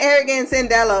there is an arrogance in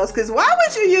Delos, because why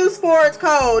would you use Ford's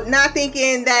code not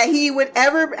thinking that he would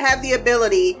ever have the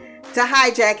ability to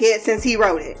hijack it since he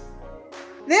wrote it?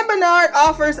 Then Bernard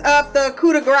offers up the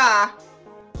coup de grace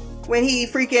when he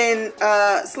freaking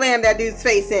slammed that dude's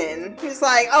face in. He's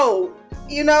like, "Oh,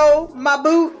 you know, my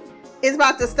boot is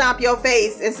about to stomp your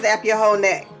face and snap your whole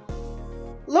neck."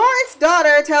 Lawrence's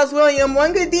daughter tells William,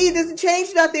 "One good deed doesn't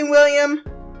change nothing, William."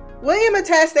 William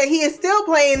attests that he is still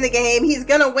playing the game. He's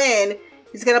gonna win.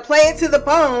 He's gonna play it to the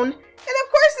bone. And of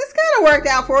course, this kind of worked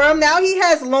out for him. Now he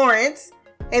has Lawrence,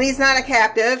 and he's not a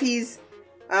captive. He's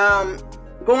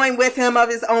going with him of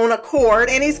his own accord,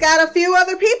 and he's got a few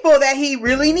other people that he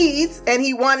really needs and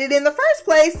he wanted in the first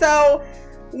place. So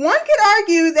one could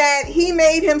argue that he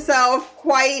made himself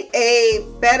quite a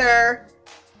better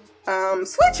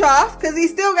switch off, because he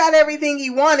still got everything he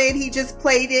wanted. He just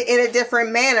played it in a different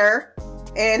manner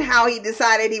and how he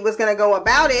decided he was going to go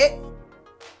about it.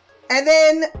 And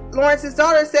then Lawrence's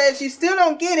daughter says, "You still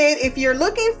don't get it. If you're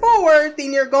looking forward,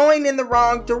 then you're going in the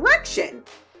wrong direction."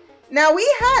 Now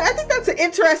I think that's an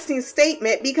interesting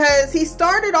statement, because he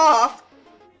started off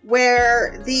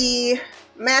where the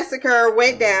massacre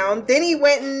went down. Then he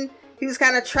was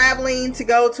kind of traveling to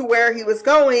go to where he was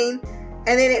going.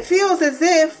 And then it feels as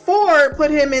if Ford put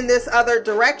him in this other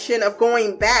direction of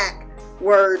going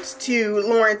backwards to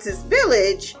Lawrence's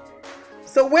village.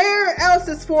 So where else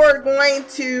is Ford going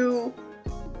to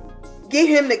get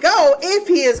him to go, if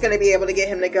he is going to be able to get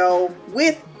him to go,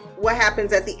 with what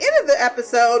happens at the end of the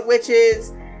episode, which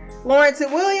is Lawrence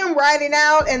and William riding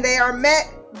out, and they are met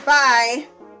by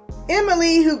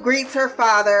Emily, who greets her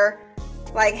father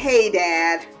like, "Hey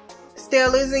Dad,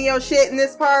 still losing your shit in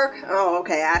this park? Oh,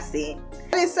 okay, I see."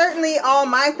 That is certainly all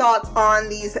my thoughts on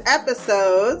these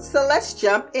episodes, so let's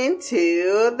jump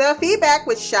into the feedback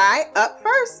with Shy up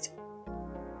first.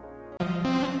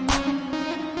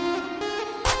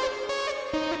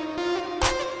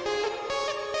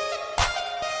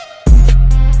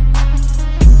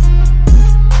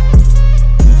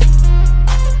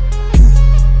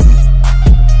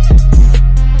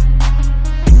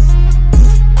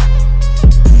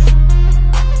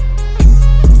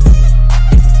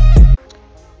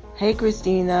 Hey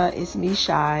Christina, it's me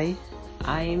Shy.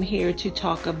 I am here to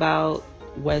talk about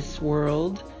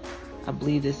Westworld. I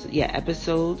believe this,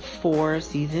 episode 4,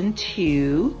 season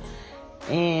 2.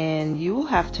 And you will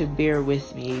have to bear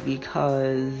with me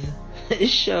because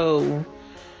this show,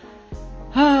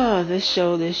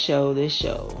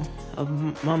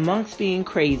 amongst being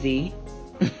crazy,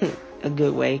 a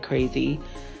good way crazy,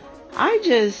 I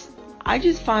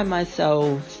just find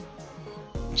myself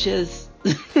just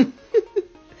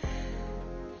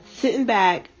sitting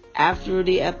back after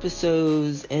the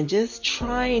episodes and just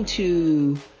trying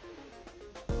to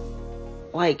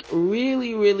like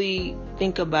really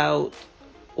think about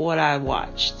what I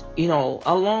watched,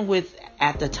 along with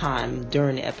at the time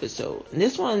during the episode. And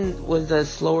this one was a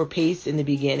slower pace in the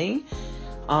beginning.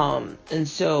 And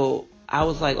so I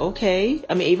was like, okay.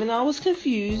 I mean, even though I was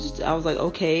confused, I was like,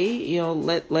 okay,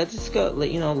 let's go,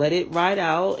 let it ride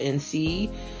out and see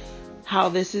how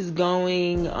this is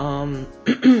going.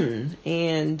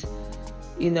 And,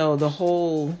 the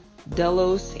whole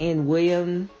Delos and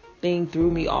William thing threw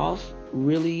me off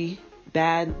really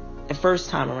bad the first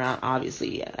time around,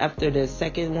 obviously. After the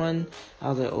second one, I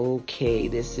was like, okay,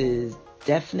 this is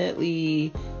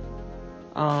definitely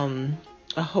a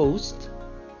host.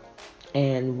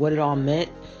 And what it all meant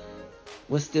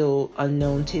was still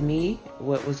unknown to me.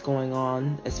 What was going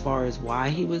on as far as why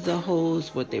he was a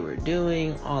host, what they were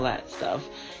doing, all that stuff.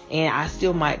 And I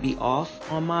still might be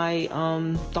off on my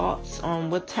thoughts on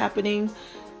what's happening.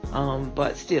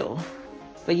 But still.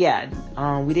 But yeah,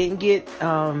 we didn't get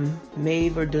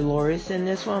Maeve or Dolores in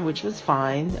this one, which was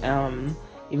fine.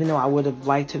 Even though I would have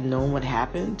liked to have known what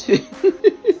happened.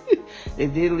 They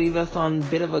did leave us on a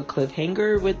bit of a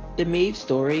cliffhanger with the Maeve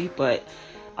story, but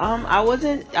I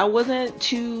wasn't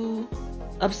too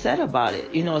upset about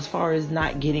it, as far as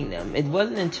not getting them. It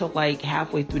wasn't until like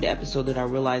halfway through the episode that I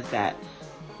realized that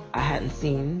I hadn't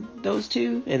seen those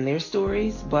two and their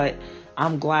stories, but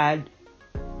I'm glad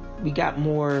we got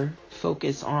more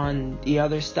focus on the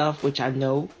other stuff, which I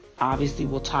know obviously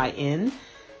will tie in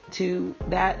to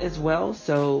that as well.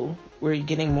 So we're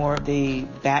getting more of the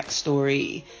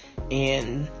backstory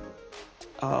and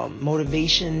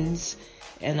motivations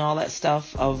and all that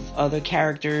stuff of other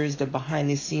characters, the behind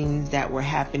the scenes that were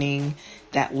happening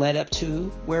that led up to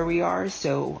where we are.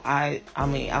 So I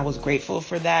was grateful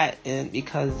for that, and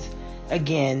because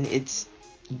again, it's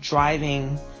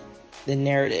driving the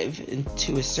narrative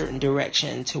into a certain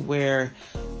direction to where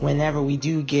whenever we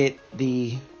do get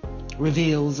the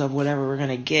reveals of whatever we're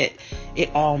gonna get,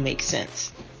 it all makes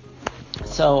sense.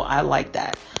 So I like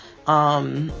that.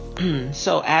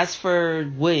 So as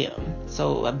for William,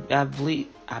 so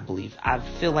I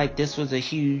feel like this was a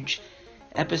huge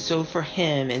episode for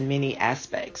him in many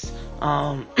aspects.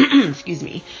 Excuse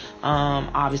me.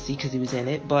 Obviously because he was in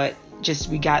it, but just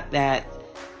we got that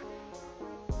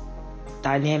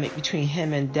dynamic between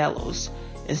him and Delos.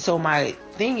 And so my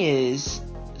thing is,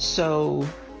 so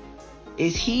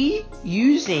is he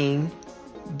using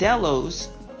Delos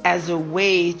as a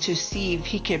way to see if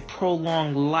he can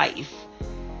prolong life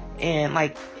and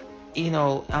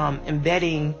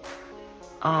embedding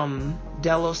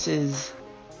Delos's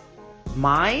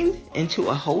mind into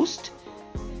a host?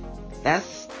 That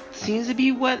seems to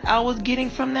be what I was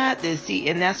getting from that, to see,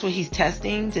 and that's what he's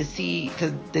testing to see,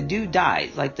 because the dude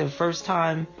dies like the first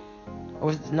time,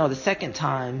 or no, the second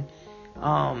time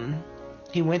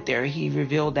he went there, he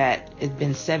revealed that it's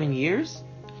been 7 years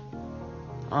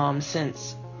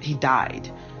since he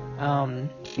died.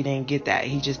 We didn't get that.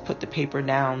 He just put the paper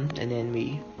down and then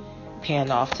we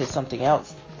panned off to something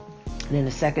else. And then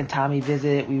the second time he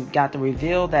visited, we got the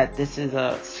reveal that this is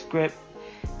a script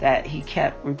that he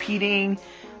kept repeating,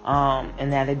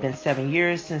 and that it had been 7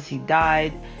 years since he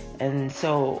died. And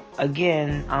so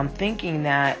again, I'm thinking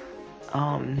that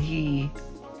he's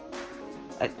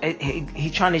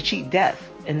trying to cheat death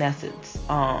in essence,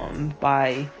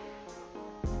 by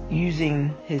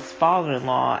using his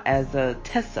father-in-law as a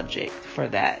test subject for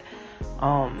that,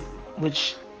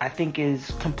 which I think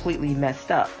is completely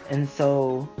messed up. And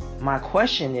so my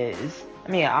question is,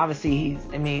 obviously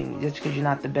just because you're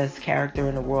not the best character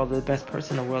in the world or the best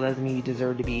person in the world doesn't mean you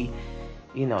deserve to be,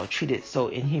 treated so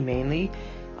inhumanely.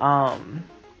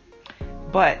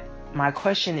 But my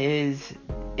question is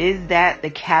that the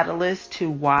catalyst to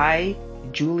why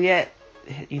Juliet,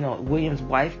 William's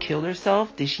wife, killed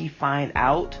herself? Did she find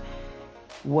out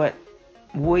what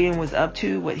William was up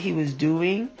to, what he was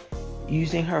doing,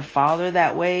 using her father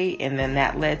that way, and then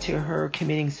that led to her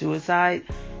committing suicide?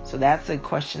 So that's a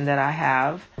question that I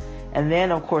have. And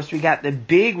then of course we got the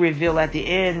big reveal at the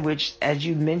end, which, as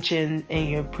you mentioned in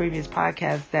your previous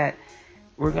podcast, that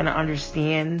we're going to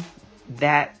understand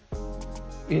that,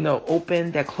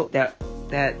 that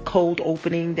that cold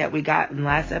opening that we got in the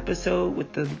last episode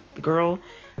with the girl.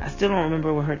 I still don't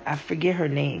remember I forget her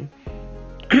name.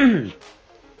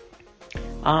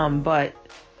 But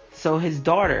so his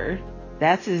daughter,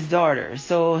 that's his daughter.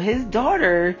 So his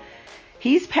daughter,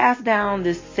 he's passed down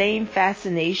this same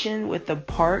fascination with the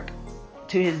park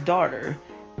to his daughter,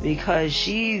 because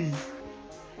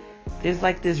there's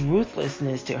like this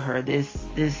ruthlessness to her.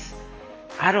 This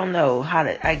I don't know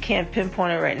I can't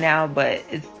pinpoint it right now, but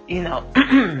it's,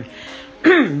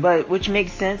 but which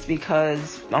makes sense,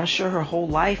 because I'm sure her whole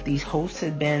life these hosts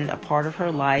had been a part of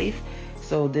her life.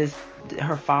 So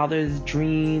her father's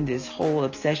dream, this whole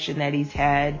obsession that he's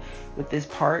had with this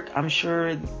park, I'm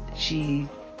sure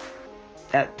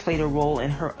that played a role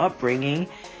in her upbringing,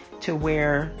 to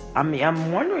where,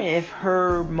 I'm wondering if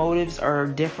her motives are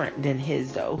different than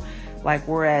his though. Like,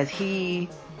 whereas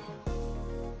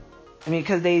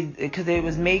because it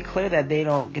was made clear that they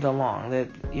don't get along, that,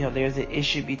 there's an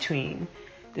issue between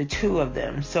the two of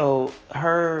them. So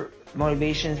her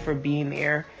motivations for being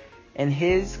there and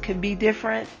his could be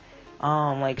different.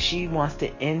 Like, she wants to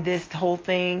end this whole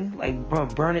thing, like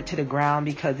burn it to the ground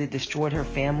because it destroyed her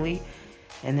family.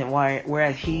 And then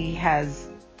whereas he has,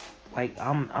 like,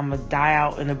 I'm gonna die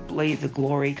out in a blaze of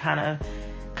glory kind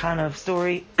of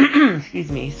story.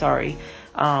 Excuse me, sorry.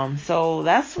 So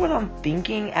that's what I'm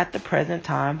thinking at the present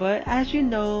time. But as you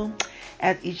know,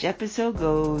 as each episode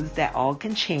goes, that all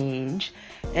can change.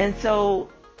 And so,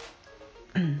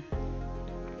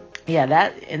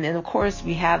 yeah, and then of course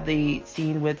we have the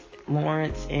scene with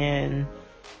Lawrence and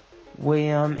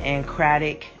William and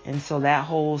Craddock, and so that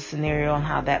whole scenario and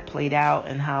how that played out,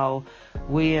 and how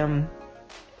William,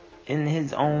 in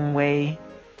his own way,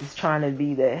 is trying to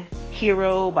be the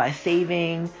hero by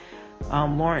saving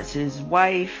Lawrence's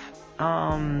wife,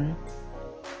 and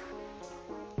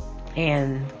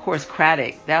of course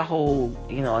Craddock, that whole,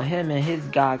 him and his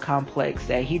God complex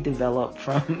that he developed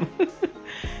from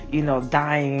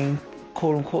dying,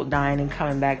 quote unquote dying, and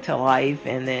coming back to life,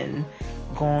 and then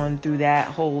going through that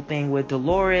whole thing with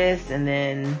Dolores, and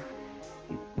then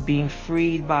being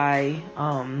freed by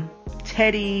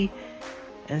Teddy.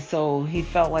 And so he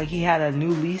felt like he had a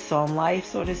new lease on life,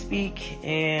 so to speak.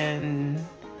 And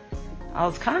I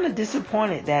was kind of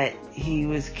disappointed that he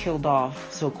was killed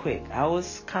off so quick. I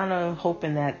was kind of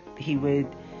hoping that we would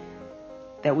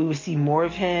see more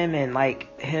of him, and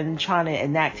like him trying to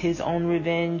enact his own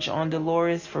revenge on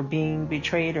Dolores for being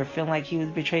betrayed, or feeling like he was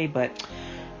betrayed. But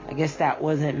I guess that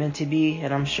wasn't meant to be.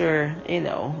 And I'm sure,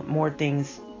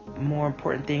 more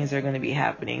important things are going to be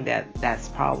happening. That's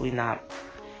probably not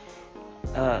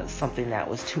something that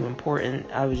was too important.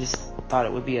 I just thought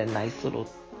it would be a nice little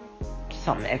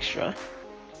something extra.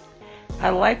 I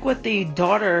like what the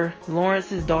daughter,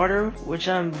 Lawrence's daughter, which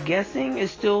I'm guessing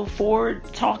is still Ford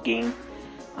talking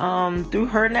through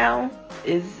her now,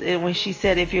 is when she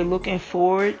said, if you're looking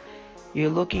forward, you're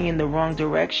looking in the wrong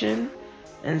direction.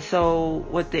 And so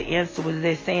what the answer was,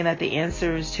 they're saying that the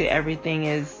answers to everything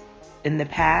is in the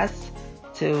past,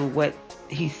 to what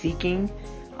he's seeking.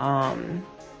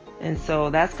 And so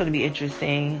that's going to be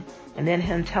interesting. And then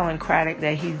him telling Craddock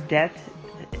that he's death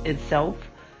itself.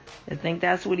 I think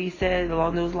that's what he said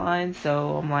along those lines.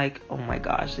 So I'm like, oh my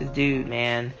gosh, this dude,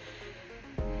 man.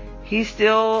 He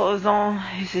still is on,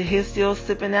 he's still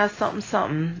sipping that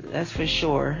something, that's for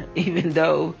sure. Even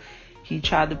though he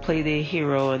tried to play the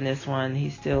hero in this one,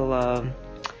 he's still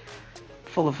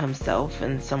full of himself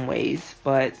in some ways.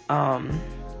 But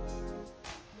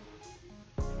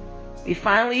we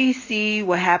finally see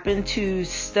what happened to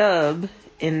Stubb,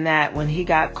 in that when he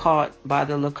got caught by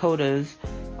the Lakotas,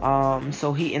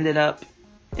 so he ended up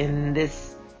in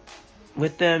this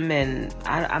with them, and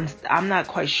I'm not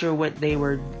quite sure what they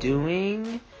were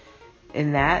doing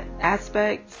in that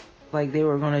aspect. Like, they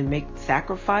were going to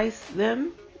sacrifice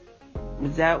them.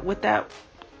 Was that what that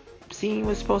scene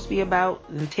was supposed to be about?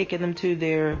 And taking them to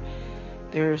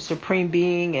their supreme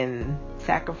being and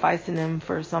sacrificing them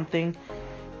for something.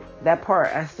 That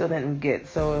part I still didn't get.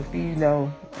 So if you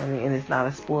know, and it's not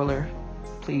a spoiler,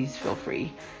 please feel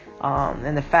free.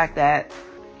 And the fact that,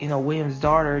 William's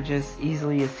daughter just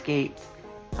easily escaped,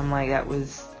 I'm like, that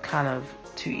was kind of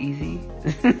too easy.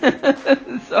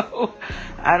 So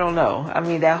I don't know.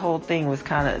 That whole thing was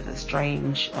kind of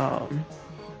strange.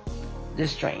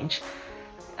 Just strange.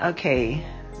 Okay,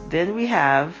 then we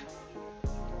have,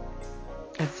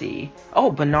 let's see.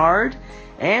 Oh, Bernard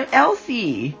and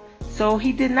Elsie. So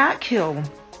he did not kill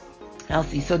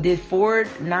Elsie. So did Ford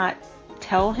not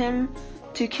tell him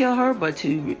to kill her, but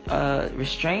to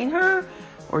restrain her?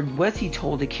 Or was he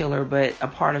told to kill her, but a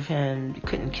part of him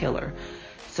couldn't kill her?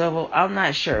 So I'm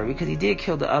not sure, because he did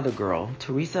kill the other girl,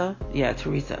 Teresa. Yeah,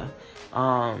 Teresa.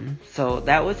 So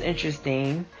that was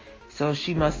interesting. So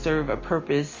she must serve a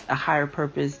purpose, a higher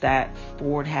purpose that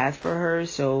Ford has for her.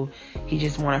 So he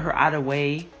just wanted her out of the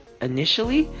way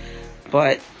initially,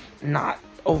 but not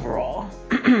overall.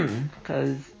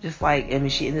 Because just like, I mean,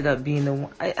 she ended up being the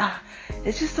one.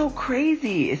 It's just so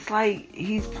crazy. It's like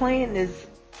he's playing this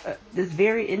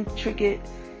very intricate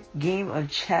game of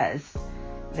chess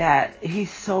that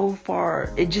he's so far,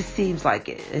 it just seems like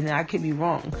it, and I could be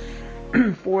wrong.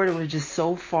 Ford was just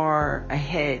so far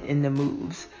ahead in the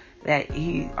moves that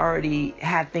he already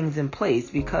had things in place,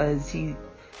 because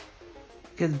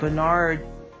Bernard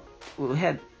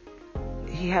had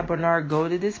Bernard go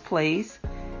to this place,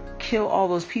 kill all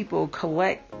those people,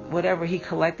 collect whatever he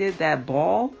collected, that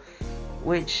ball,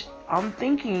 which I'm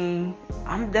thinking,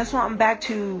 that's why I'm back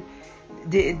to,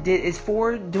 is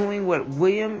Ford doing what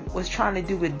William was trying to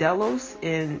do with Delos,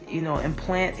 and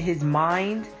implant his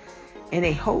mind in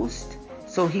a host,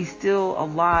 so he's still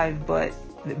alive, but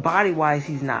body-wise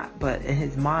he's not, but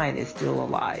his mind is still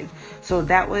alive. So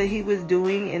that what he was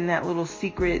doing in that little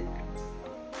secret,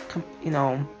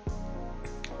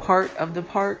 part of the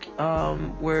park,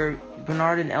 where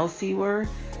Bernard and Elsie were,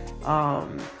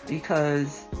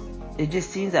 because it just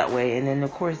seems that way. And then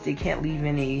of course they can't leave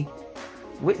any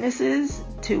witnesses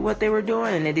to what they were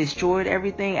doing, and they destroyed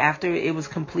everything after it was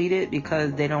completed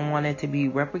because they don't want it to be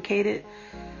replicated.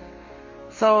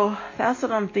 So that's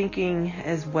what I'm thinking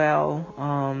as well,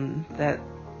 that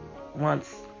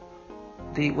once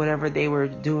whatever they were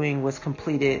doing was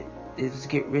completed, is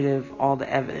get rid of all the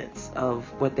evidence of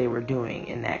what they were doing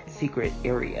in that secret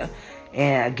area.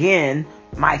 And again,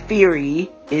 my theory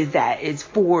is that it's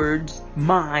Ford's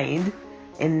mind,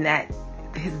 and that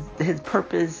his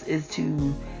purpose is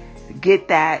to get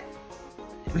that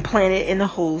implanted in the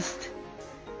host,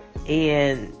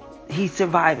 and he's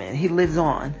surviving. He lives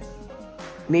on.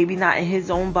 Maybe not in his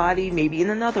own body, maybe in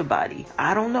another body.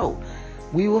 I don't know.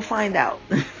 We will find out.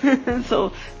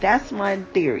 So that's my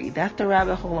theory. That's the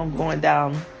rabbit hole I'm going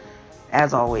down,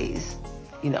 as always.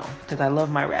 Because I love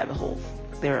my rabbit holes.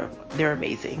 They're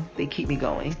amazing. They keep me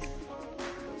going.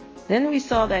 Then we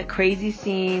saw that crazy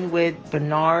scene with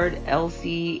Bernard,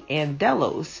 Elsie, and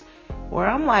Delos, where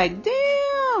I'm like,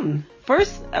 damn.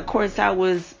 First, of course, I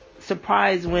was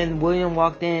surprised when William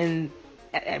walked in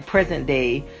at present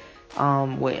day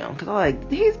William, because I'm like,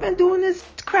 he's been doing this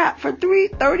crap for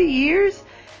 30 years,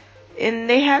 and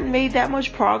they hadn't made that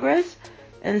much progress.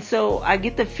 And so I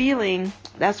get the feeling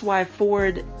that's why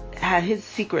Ford had his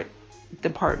secret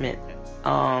department,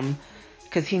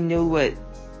 because he knew what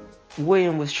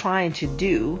William was trying to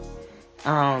do,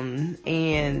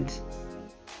 and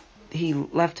he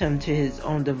left him to his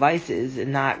own devices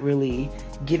and not really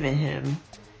giving him,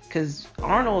 because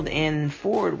Arnold and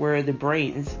Ford were the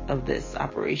brains of this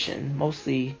operation,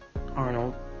 mostly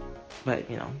Arnold, but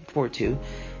Ford too.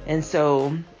 And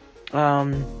so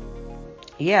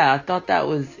I thought that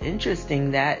was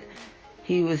interesting that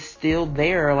he was still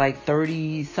there like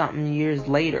 30 something years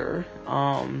later,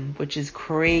 which is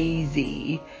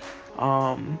crazy.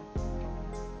 And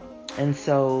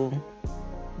so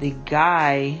the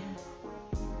guy,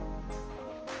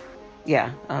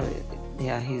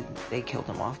 they killed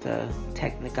him off. The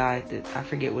guy, I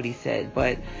forget what he said,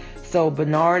 but so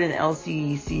Bernard and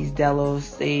Elsie sees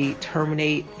Delos, they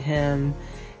terminate him,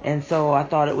 and so I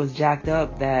thought it was jacked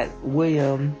up that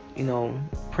William,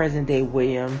 present day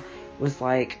William, was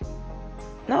like,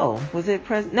 no, was it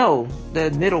no,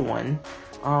 the middle one,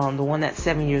 the one that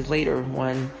 7 years later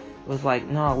one was like,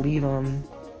 no, leave him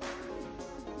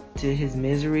to his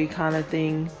misery kind of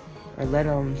thing, or let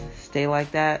him stay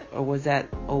like that, or was that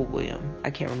old William? I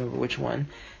can't remember which one.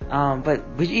 But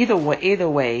either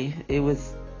way, it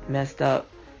was messed up.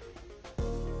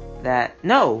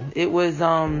 It was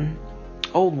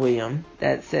old William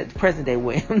that said, present day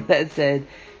William, that said,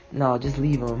 no, just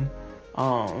leave him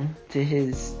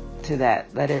to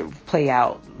that, let it play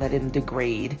out, let him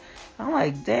degrade. I'm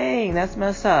like, dang, that's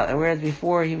messed up. And whereas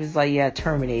before he was like, yeah,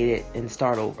 terminate it and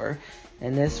start over.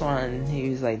 And this one,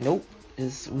 he was like, nope, we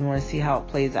want to see how it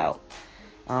plays out.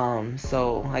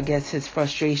 So I guess his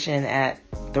frustration at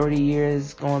 30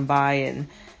 years going by and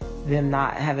them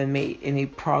not having made any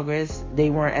progress, they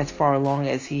weren't as far along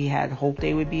as he had hoped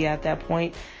they would be at that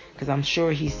point, because I'm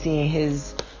sure he's seeing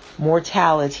his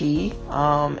mortality,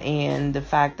 and the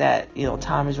fact that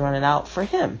time is running out for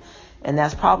him, and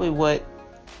that's probably what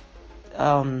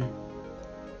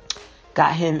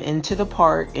got him into the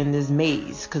park in this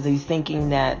maze, because he's thinking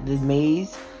that the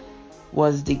maze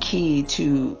was the key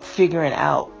to figuring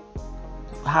out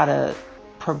how to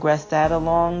progress that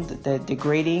along, the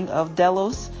degrading of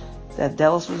Delos that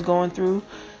Delos was going through.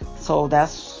 So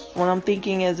that's what I'm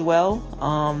thinking as well.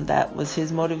 That was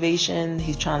his motivation.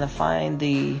 He's trying to find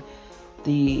the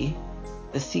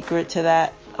secret to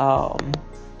that,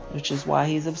 which is why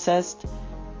he's obsessed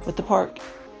with the park.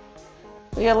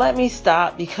 But yeah, let me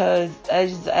stop, because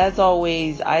as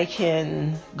always, I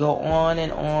can go on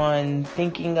and on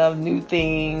thinking of new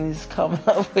things, coming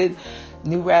up with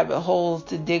new rabbit holes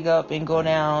to dig up and go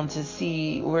down to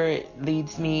see where it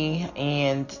leads me.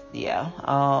 And yeah,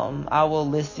 I will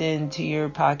listen to your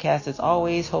podcast as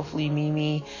always. Hopefully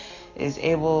Mimi is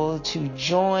able to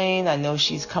join. I know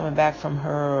she's coming back from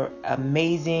her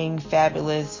amazing,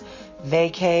 fabulous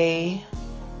vacay,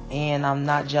 and I'm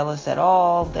not jealous at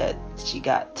all that she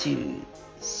got to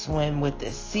swim with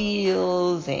the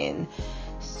seals and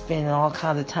spending all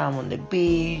kinds of time on the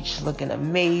beach, looking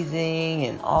amazing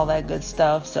and all that good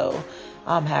stuff. So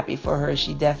I'm happy for her.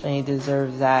 She definitely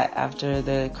deserves that after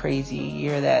the crazy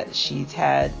year that she's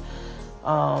had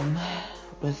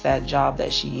with that job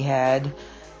that she had.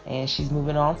 And she's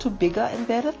moving on to bigger and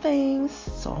better things.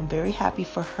 So I'm very happy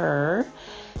for her.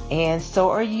 And so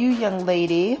are you, young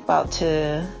lady, about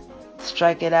to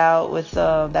strike it out with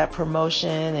that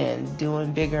promotion and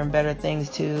doing bigger and better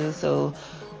things too. So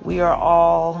we are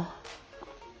all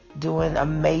doing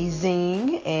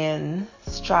amazing and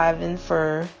striving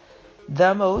for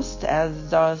the most,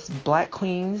 as us Black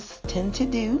queens tend to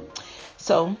do.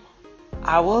 So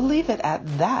I will leave it at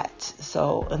that.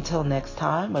 So until next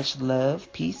time, much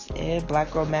love, peace, and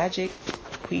Black Girl Magic.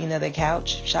 Queen of the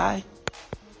couch, Shy.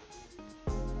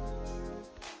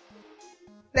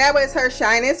 That was her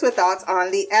Shyness with thoughts on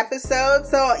the episode.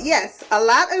 So yes, a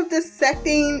lot of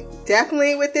dissecting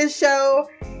definitely with this show.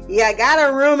 You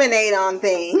gotta ruminate on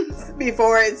things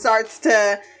before it starts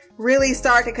to really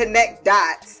start to connect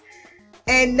dots.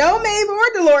 And no Maeve or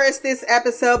Dolores this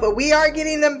episode, but we are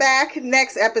getting them back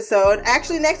next episode.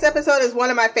 Actually, next episode is one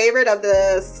of my favorite of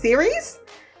the series.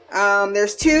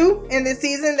 There's 2 in this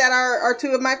season that are 2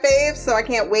 of my faves, so I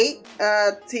can't wait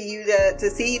to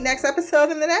see next episode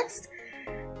and the next.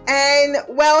 And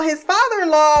while his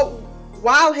father-in-law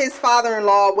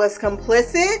was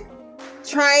complicit,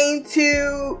 trying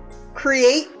to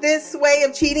create this way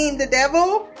of cheating the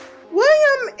devil,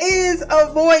 William is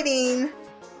avoiding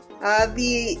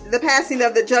the passing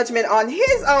of the judgment on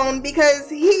his own, because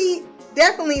he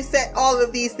definitely set all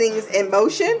of these things in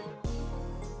motion.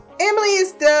 Emily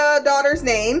is the daughter's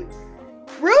name.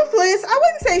 Ruthless, I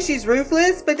wouldn't say she's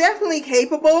ruthless, but definitely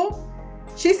capable.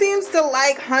 She seems to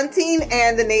like hunting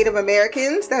and the Native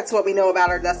Americans. That's what we know about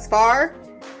her thus far.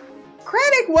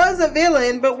 Craddock was a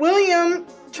villain, but William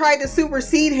tried to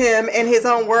supersede him in his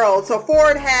own world. So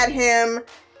Ford had him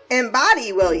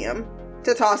embody William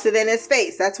to toss it in his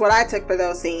face. That's what I took from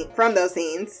those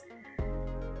scenes.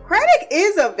 Craddock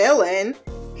is a villain.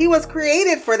 He was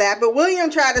created for that, but William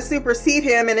tried to supersede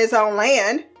him in his own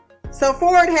land. So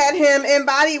Ford had him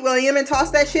embody William and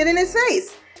toss that shit in his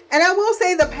face. And I will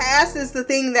say the past is the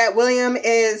thing that William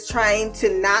is trying to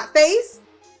not face.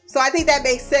 So I think that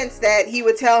makes sense that he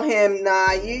would tell him,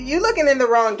 nah, you're looking in the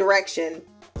wrong direction.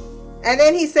 And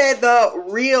then he said the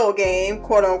real game,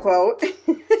 quote unquote.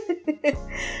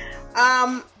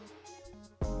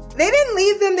 They didn't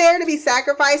leave them there to be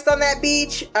sacrificed on that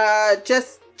beach.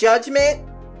 Just judgment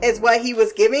is what he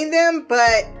was giving them.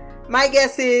 But my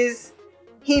guess is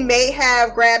he may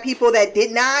have grabbed people that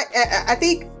did not. I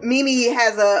think Mimi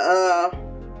has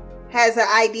an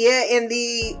idea in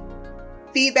the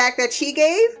feedback that she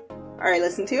gave. All right,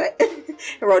 listen to it.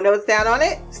 I wrote notes down on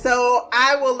it. So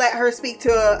I will let her speak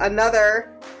to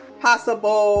another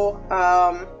possible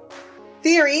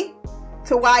theory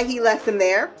to why he left them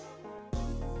there.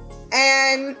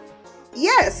 And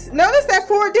yes, notice that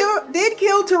Ford did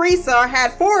kill Teresa, or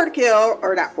had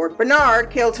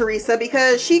Bernard kill Teresa,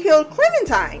 because she killed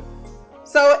Clementine.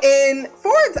 So in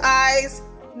Ford's eyes,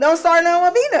 no star, no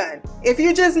will be none. If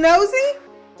you're just nosy,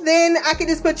 then I can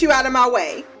just put you out of my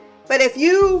way. But if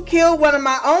you kill one of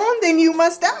my own, then you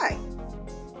must die.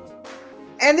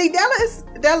 And the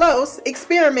Delos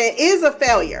experiment is a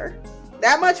failure.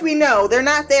 That much we know. They're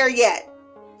not there yet.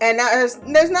 And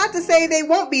there's not to say they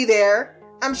won't be there.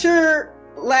 I'm sure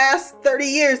last 30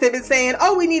 years they've been saying,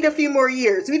 oh, we need a few more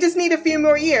years. We just need a few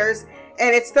more years.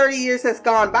 And it's 30 years that's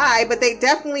gone by, but they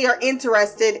definitely are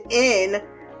interested in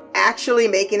actually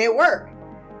making it work.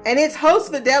 And it's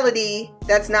host fidelity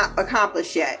that's not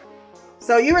accomplished yet.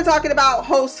 So you were talking about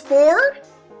host Ford.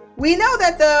 We know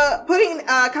that the putting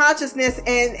consciousness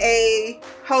in a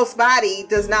host body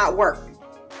does not work.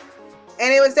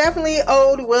 And it was definitely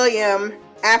owed William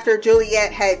after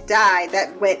Juliet had died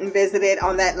that went and visited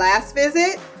on that last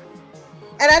visit.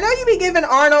 And I know you be giving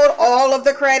Arnold all of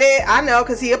the credit. I know,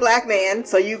 because he a black man,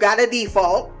 so you got a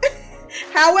default.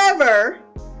 However,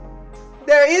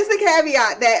 there is the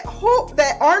caveat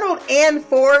that Arnold and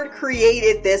Ford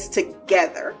created this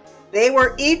together. They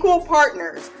were equal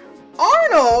partners.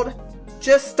 Arnold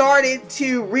just started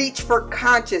to reach for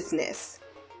consciousness.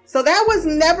 So that was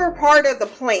never part of the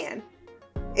plan.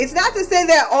 It's not to say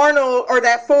that Arnold or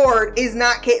that Ford is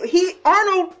not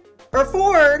Arnold or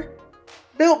Ford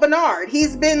built Bernard.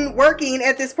 He's been working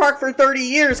at this park for 30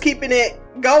 years, keeping it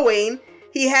going.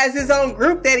 He has his own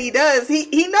group that he does.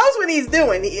 He knows what he's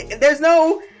doing. There's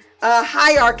no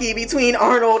hierarchy between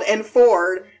Arnold and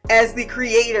Ford as the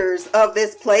creators of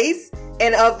this place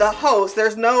and of the host.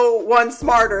 There's no one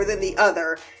smarter than the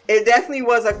other. It definitely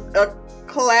was a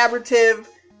collaborative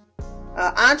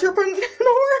entrepreneur.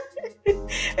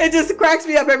 It just cracks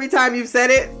me up every time you've said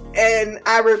it, and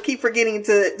I will keep forgetting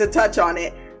to touch on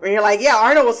it. When you're like, yeah,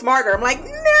 Arnold was smarter. I'm like,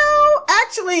 no,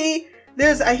 actually,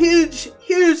 there's a huge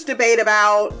debate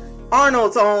about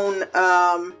Arnold's own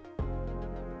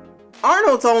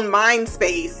mind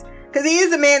space, because he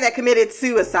is a man that committed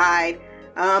suicide.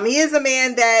 He is a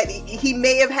man that he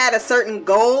may have had a certain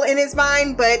goal in his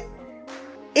mind, but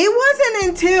it wasn't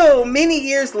until many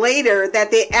years later that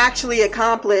they actually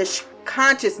accomplished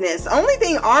consciousness. Only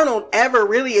thing Arnold ever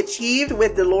really achieved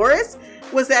with Dolores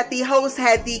was that the host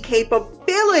had the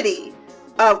capability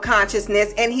of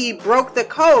consciousness, and he broke the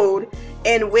code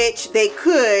in which they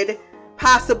could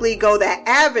possibly go that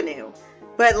avenue.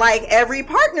 But like every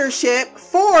partnership,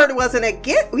 Ford was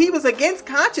against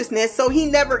consciousness, so he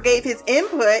never gave his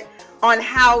input on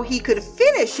how he could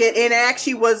finish it, and it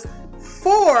actually was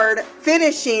Ford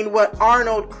finishing what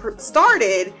Arnold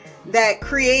started that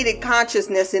created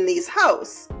consciousness in these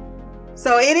hosts.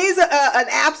 So it is an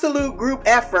absolute group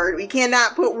effort. We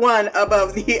cannot put one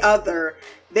above the other.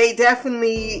 They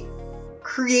definitely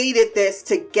created this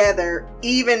together,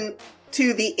 even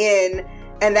to the end.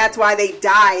 And that's why they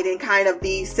died in kind of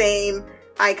the same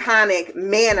iconic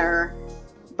manner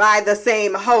by the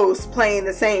same host playing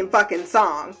the same fucking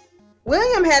song.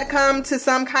 William had come to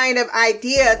some kind of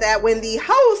idea that when the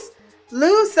hosts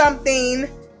lose something,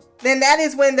 then that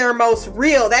is when they're most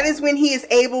real. That is when he is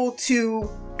able to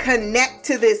connect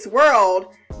to this world,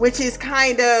 which is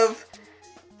kind of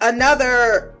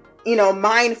another,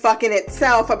 mind fucking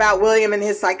itself about William and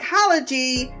his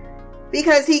psychology,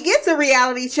 because he gets a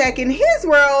reality check in his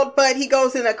world, but he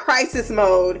goes in a crisis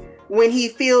mode when he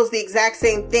feels the exact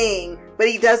same thing, but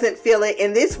he doesn't feel it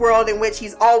in this world in which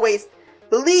he's always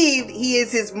believed he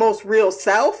is his most real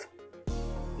self.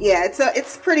 Yeah,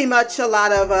 it's pretty much a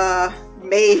lot of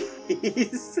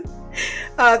maze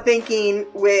thinking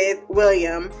with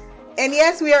William. And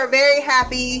yes, we are very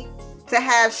happy to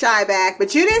have Shy back,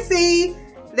 but you didn't see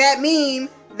that meme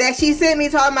that she sent me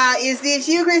talking about, is this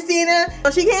you, Christina?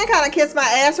 Well, she can kind of kiss my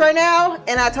ass right now,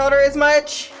 and I told her as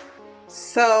much.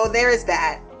 So there is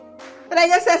that. But I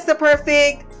guess that's the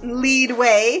perfect lead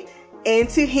way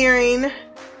into hearing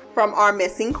from our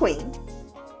missing queen.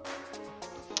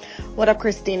 What up,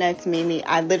 Christina? It's Mimi.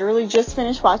 I literally just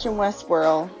finished watching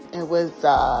Westworld. It was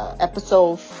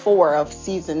episode 4 of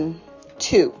season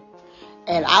 2.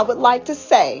 And I would like to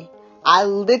say, I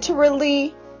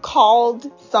literally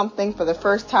called something for the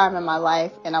first time in my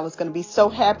life, and I was going to be so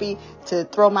happy to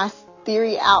throw my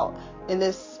theory out in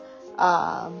this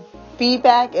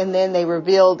feedback, and then they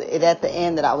revealed it at the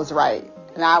end that I was right.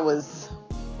 And I'm going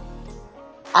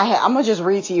to just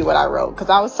read to you what I wrote, because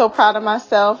I was so proud of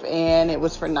myself, and it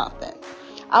was for nothing.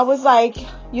 I was like,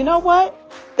 you know what?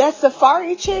 That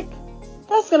Safari chick,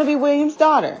 that's going to be William's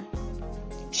daughter.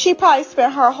 She probably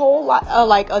spent her whole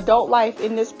adult life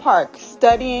in this park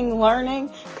studying, learning,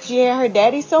 because she hated her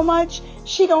daddy so much.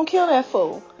 She gonna kill that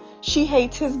fool. She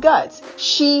hates his guts.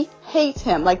 She hates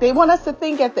him. Like, they want us to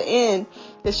think at the end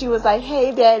that she was like,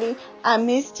 hey daddy, I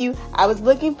missed you. I was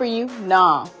looking for you.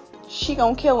 Nah, she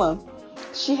gonna kill him.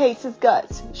 She hates his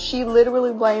guts. She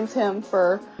literally blames him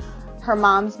for her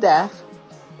mom's death.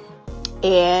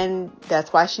 And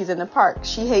that's why she's in the park.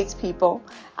 She hates people.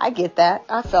 I get that.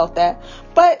 I felt that.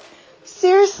 But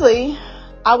seriously,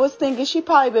 I was thinking she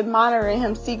probably been monitoring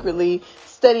him secretly,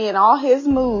 studying all his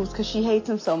moves because she hates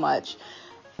him so much.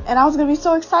 And I was going to be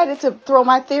so excited to throw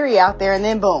my theory out there, and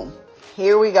then boom,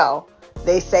 here we go.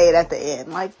 They say it at the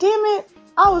end. Like, damn it,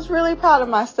 I was really proud of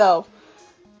myself.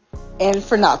 And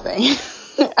for nothing.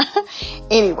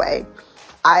 Anyway,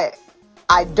 I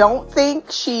don't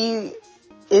think she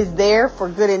is there for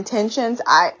good intentions.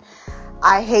 I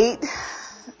hated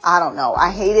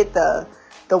the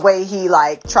way he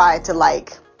tried to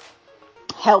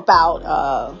help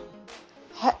out,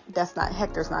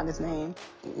 Hector's not his name.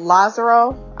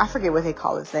 Lazaro? I forget what they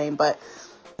call his name, but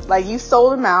like you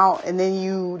sold him out and then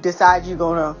you decide you're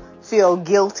going to feel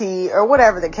guilty or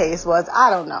whatever the case was. I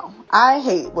don't know. I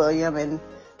hate William and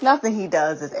nothing he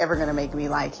does is ever going to make me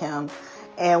like him.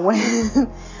 And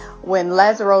when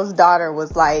Lazaro's daughter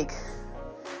was like,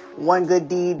 one good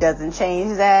deed doesn't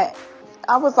change that,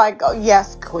 I was like, oh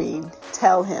yes, queen,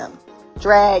 tell him,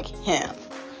 drag him.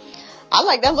 I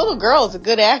like that little girl is a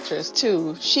good actress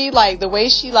too. She like the way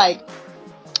she like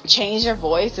changed her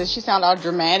voice and she sounded all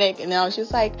dramatic and now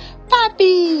she's like,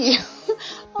 Papi.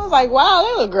 I was like, wow,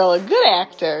 that little girl a good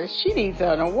actor. She needs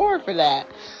an award for that.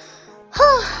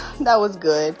 That was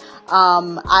good.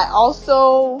 I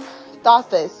also thought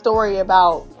the story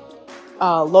about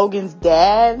Logan's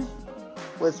dad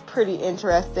was pretty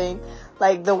interesting.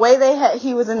 Like the way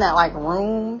he was in that like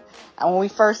room and when we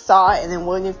first saw it and then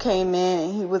William came in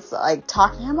and he was like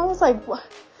talking to him, I was like, what?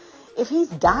 If he's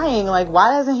dying, like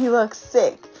why doesn't he look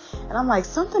sick? And I'm like,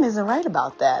 something isn't right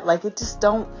about that. Like it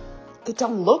don't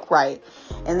look right.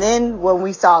 And then when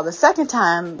we saw the second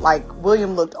time, like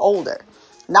William looked older.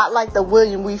 Not like the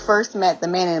William we first met, the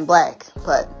Man in Black,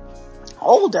 but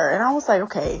older. And I was like,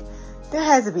 okay, there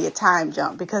has to be a time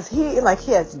jump because he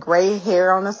has gray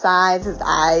hair on the sides. His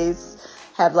eyes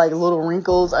have like little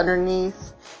wrinkles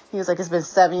underneath. He was like, it's been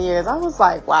 7 years. I was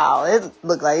like, wow, it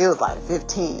looked like it was like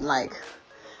 15. Like,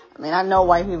 I mean, I know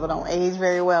white people don't age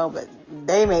very well, but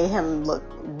they made him look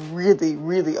really,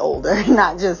 really older,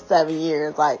 not just 7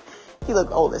 years. Like, he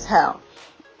looked old as hell.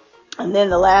 And then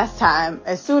the last time,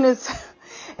 as soon as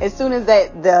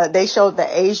they showed the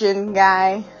Asian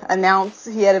guy announce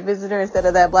he had a visitor instead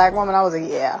of that black woman, I was like,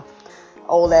 yeah,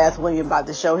 old ass William about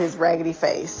to show his raggedy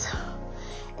face.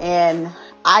 And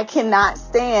I cannot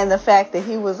stand the fact that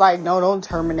he was like, no, don't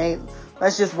terminate.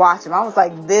 Let's just watch him. I was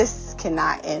like, this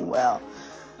cannot end well.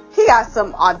 He got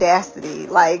some audacity.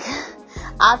 Like,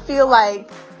 I feel like,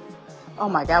 oh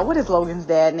my God, what is Logan's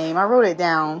dad's name? I wrote it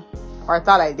down, or I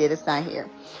thought I did. It's not here.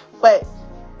 But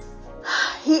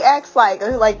he acts like,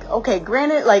 okay,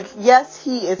 granted, like, yes,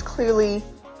 he is clearly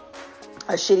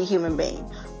a shitty human being.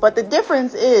 But the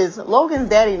difference is Logan's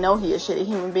daddy know he is a shitty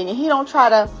human being. And he don't try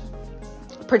to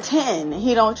pretend.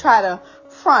 He don't try to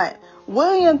front.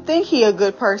 William think he a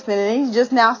good person and he's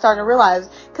just now starting to realize,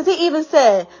 because he even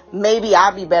said, maybe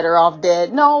I'd be better off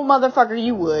dead. No, motherfucker,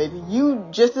 you would. You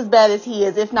just as bad as he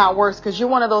is, if not worse, because you're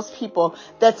one of those people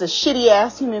that's a shitty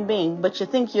ass human being, but you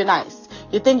think you're nice.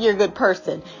 You think you're a good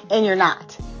person, and you're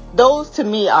not. Those to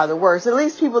me are the worst. At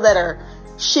least people that are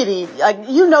shitty, like,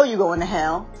 you know you're going to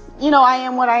hell. You know, I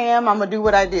am what I am. I'm going to do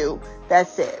what I do.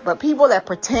 That's it. But people that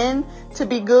pretend to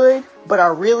be good, but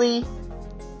are really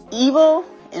evil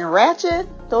and ratchet,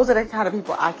 those are the kind of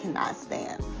people I cannot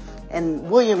stand. And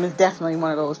William is definitely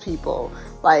one of those people.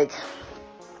 Like,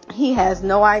 he has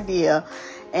no idea.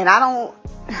 And I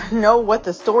don't know what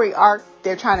the story arc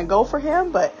they're trying to go for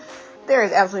him, but there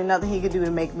is absolutely nothing he could do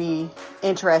to make me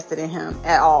interested in him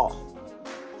at all.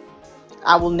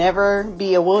 I will never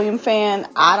be a William fan.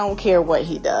 I don't care what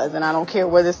he does, and I don't care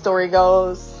where the story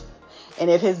goes. And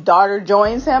if his daughter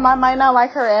joins him, I might not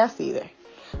like her ass either.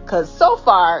 Because so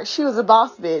far, she was a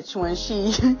boss bitch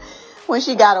when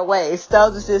she got away.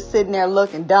 Stubbs was just sitting there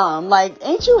looking dumb. Like,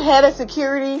 ain't you head of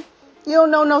security? You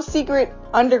don't know no secret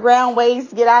underground ways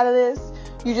to get out of this?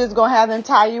 You just gonna have them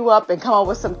tie you up and come up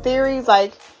with some theories?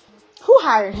 Like, who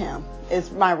hired him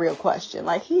is my real question.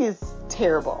 Like, he is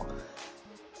terrible.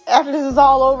 After this is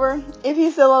all over, if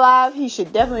he's still alive, he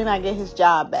should definitely not get his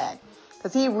job back.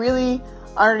 Because he really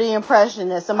under the impression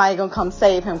that somebody gonna come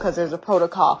save him because there's a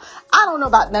protocol. I don't know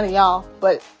about none of y'all,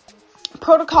 but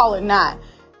protocol or not,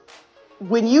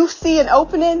 when you see an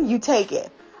opening, you take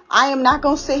it. I am not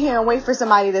gonna sit here and wait for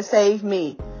somebody to save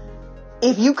me.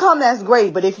 If you come, that's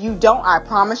great. But if you don't, I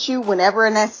promise you, whenever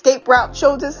an escape route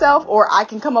shows itself, or I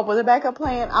can come up with a backup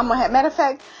plan, I'm gonna have, matter of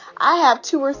fact, I have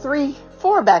 2 or 3,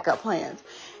 4 backup plans.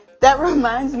 That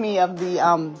reminds me of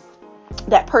the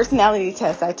that personality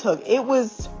test I took. It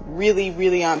was really,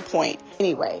 really on point.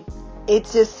 Anyway, it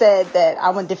just said that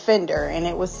I'm a defender, and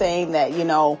it was saying that, you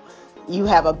know, you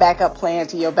have a backup plan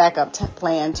to your backup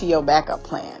plan to your backup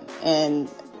plan. And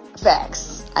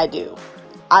facts, I do.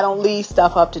 I don't leave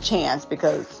stuff up to chance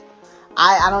because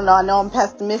I don't know. I know I'm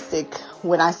pessimistic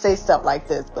when I say stuff like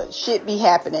this, but shit be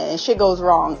happening and shit goes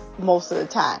wrong most of the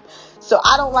time. So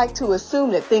I don't like to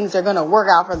assume that things are going to work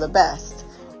out for the best.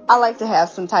 I like to have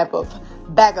some type of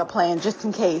backup plan just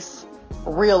in case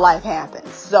real life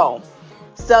happens. So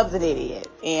Stubbs an idiot.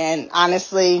 And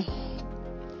honestly,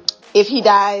 if he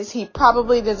dies, he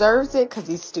probably deserves it because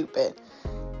he's stupid.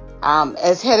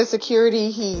 As head of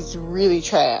security, he's really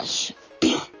trash.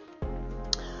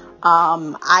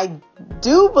 I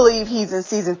do believe he's in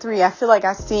season 3. I feel like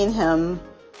I seen him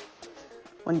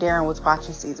when Darren was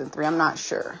watching season 3. I'm not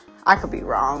sure. I could be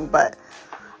wrong, but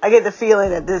I get the feeling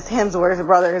that this Hemsworth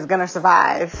brother is going to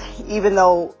survive, even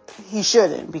though he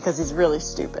shouldn't, because he's really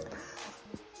stupid.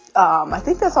 I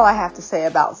think that's all I have to say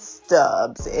about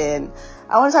Stubbs. And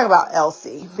I want to talk about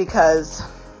Elsie, because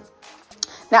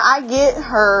now I get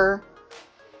her,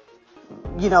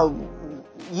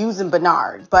 using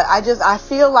Bernard, but I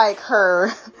feel like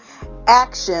her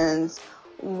actions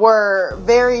were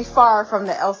very far from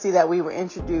the Elsie that we were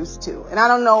introduced to. And I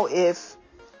don't know if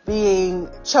being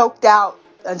choked out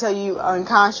until you are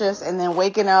unconscious and then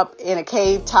waking up in a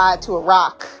cave tied to a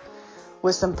rock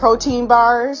with some protein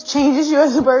bars changes you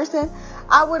as a person.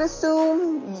 I would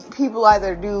assume people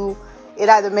either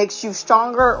makes you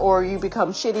stronger or you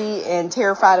become shitty and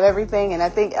terrified of everything. And I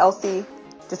think Elsie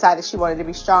decided she wanted to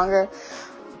be stronger.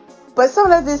 But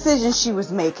some of the decisions she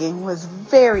was making was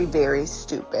very, very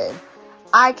stupid.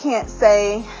 I can't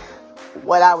say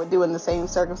what I would do in the same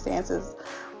circumstances,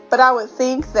 but I would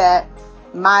think that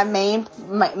my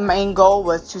main goal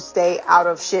was to stay out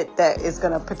of shit that is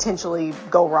going to potentially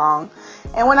go wrong.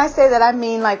 And when I say that, I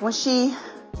mean like when she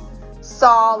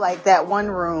saw like that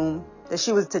one room that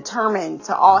she was determined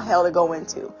to all hell to go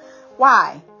into.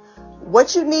 Why?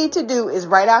 What you need to do is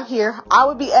right out here, I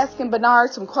would be asking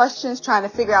Bernard some questions, trying to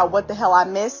figure out what the hell I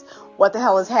missed, what the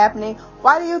hell is happening.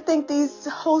 Why do you think these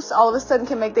hosts all of a sudden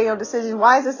can make their own decisions?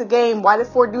 Why is this a game? Why did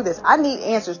Ford do this? I need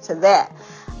answers to that.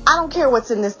 I don't care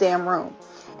what's in this damn room.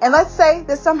 And let's say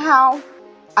that somehow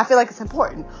I feel like it's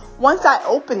important. Once I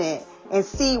open it and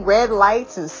see red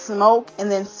lights and smoke,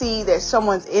 and then see that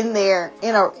someone's in there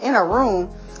in a room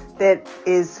that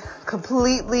is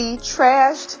completely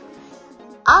trashed,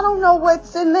 I don't know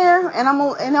what's in there, and I'm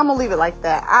gonna leave it like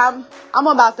that. I'm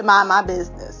about to mind my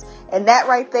business, and that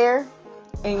right there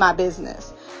ain't my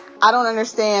business. I don't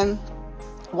understand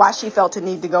why she felt the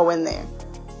need to go in there.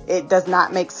 It does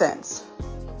not make sense.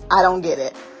 I don't get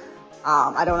it.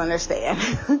 I don't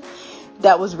understand.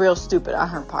 That was real stupid on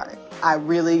her part. I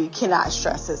really cannot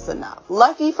stress this enough.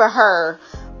 Lucky for her,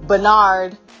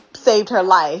 Bernard saved her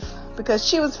life, because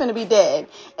she was finna be dead.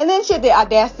 And then she had the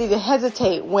audacity to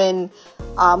hesitate when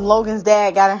Logan's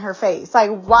dad got in her face.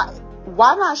 Like,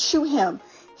 why not shoot him?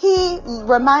 He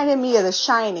reminded me of The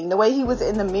Shining, the way he was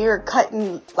in the mirror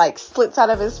cutting like slits out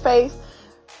of his face.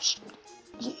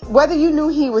 Whether you knew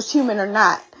he was human or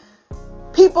not,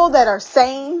 people that are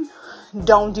sane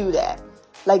don't do that.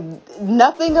 Like,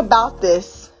 nothing about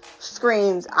this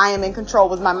screams I am in control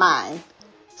with my mind.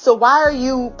 So why are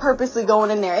you purposely going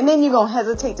in there? And then you're going to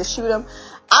hesitate to shoot him?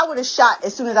 I would have shot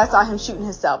as soon as I saw him shooting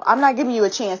himself. I'm not giving you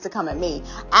a chance to come at me.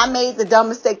 I made the dumb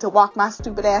mistake to walk my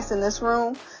stupid ass in this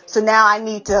room. So now I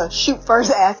need to shoot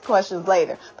first, ask questions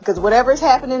later. Because whatever's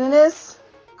happening in this,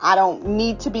 I don't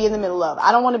need to be in the middle of.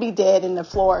 I don't want to be dead in the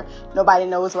floor. Nobody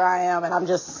knows where I am. And I'm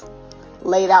just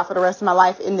laid out for the rest of my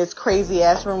life in this crazy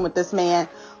ass room with this man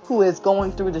who is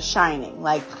going through The Shining.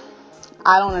 Like,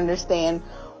 I don't understand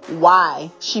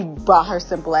why she brought her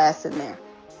simple ass in there.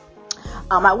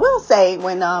 I will say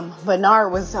when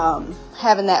Bernard was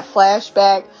having that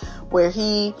flashback where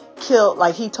he killed,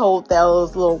 like he told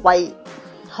those little white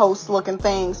host looking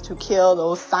things to kill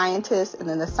those scientists, and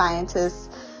then the scientists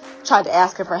tried to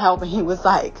ask him for help, and he was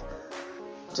like,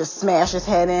 just smash his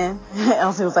head in.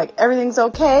 Elsie was like, everything's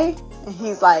okay? And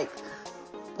he's like,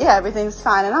 yeah, everything's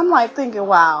fine. And I'm like thinking,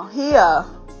 wow, he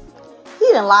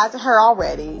done lied to her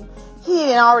already. He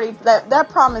didn't already, that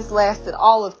promise lasted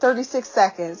all of 36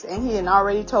 seconds, and he had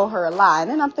already told her a lie. And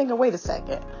then I'm thinking, wait a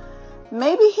second.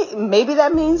 Maybe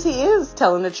that means he is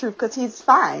telling the truth, because he's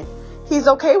fine. He's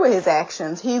okay with his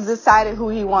actions. He's decided who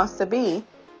he wants to be.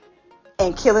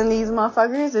 And killing these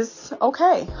motherfuckers is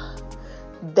okay.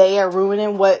 They are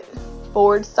ruining what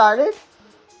Ford started,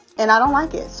 and I don't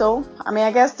like it. So, I mean,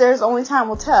 I guess there's only time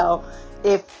will tell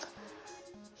if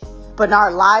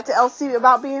Bernard lied to Elsie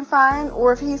about being fine,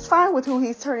 or if he's fine with who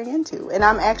he's turning into. And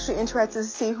I'm actually interested to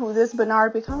see who this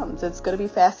Bernard becomes. It's going to be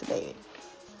fascinating.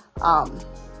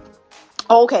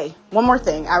 Okay, one more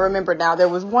thing. I remember now. There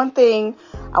was one thing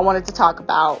I wanted to talk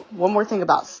about. One more thing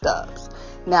about Stubbs.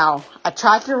 Now, I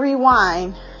tried to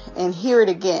rewind and hear it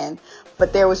again,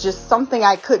 but there was just something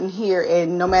I couldn't hear,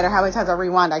 and no matter how many times I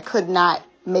rewind, I could not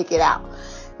make it out.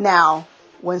 Now,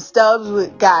 when Stubbs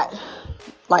got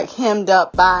like hemmed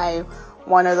up by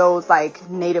one of those like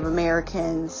Native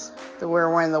Americans that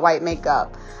were wearing the white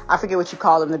makeup, I forget what you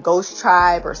call them, the Ghost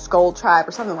Tribe or Skull Tribe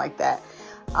or something like that.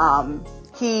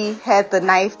 He had the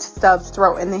knife to Stubbs'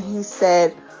 throat, and then he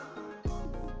said,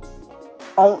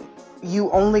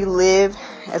 you only live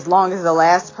as long as the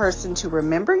last person to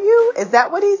remember you. Is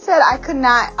that what he said? I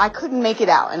couldn't make it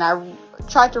out. And I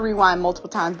tried to rewind multiple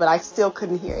times, but I still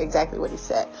couldn't hear exactly what he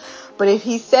said. But if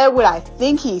he said what I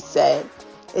think he said,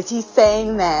 is he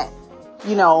saying that,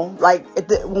 you know, like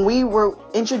when we were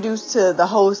introduced to the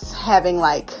hosts having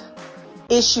like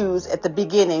issues at the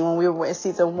beginning when we were in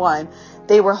season 1,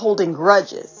 they were holding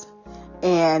grudges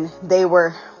and they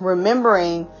were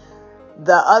remembering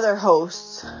the other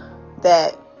hosts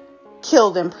that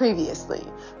killed them previously.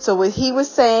 So what he was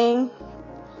saying,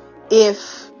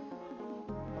 if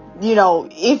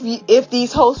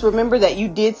these hosts remember that you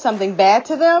did something bad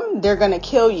to them, they're going to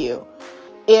kill you.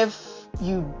 If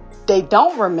they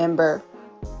don't remember,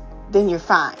 then you're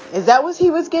fine. Is that what he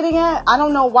was getting at? I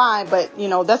don't know why, but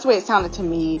that's the way it sounded to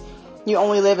me. You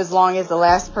only live as long as the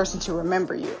last person to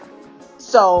remember you.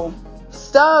 So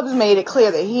Stubbs made it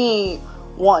clear that he ain't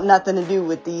want nothing to do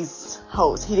with these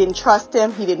hosts. He didn't trust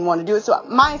them. He didn't want to do it. So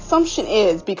my assumption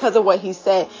is, because of what he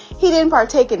said, he didn't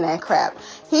partake in that crap.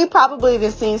 He probably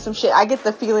has seen some shit. I get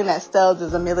the feeling that Stubbs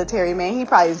is a military man. He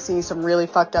probably has seen some really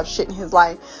fucked up shit in his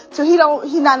life. So he's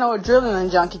not no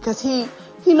adrenaline junkie, because he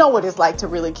know what it's like to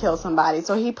really kill somebody.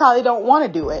 So he probably don't want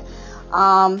to do it.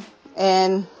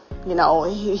 And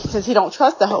since he don't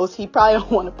trust the host, he probably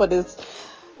don't want to put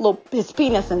his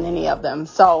penis in any of them.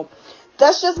 So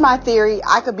that's just my theory.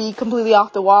 I could be completely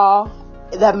off the wall.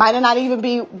 That might have not even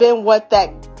been what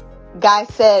that guy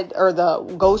said, or the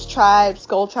ghost tribe,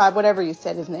 skull tribe, whatever you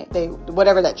said his name,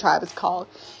 whatever that tribe is called.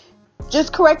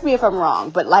 Just correct me if I'm wrong.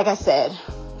 But like I said,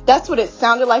 that's what it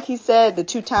sounded like he said the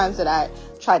 2 times that I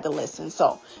tried to listen.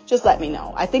 So just let me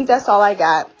know. I think that's all I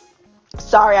got.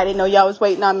 Sorry, I didn't know y'all was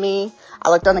waiting on me. I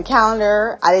looked on the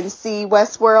calendar. I didn't see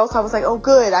Westworld. So I was like, oh,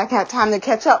 good. I got time to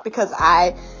catch up, because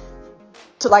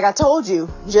like I told you,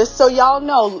 just so y'all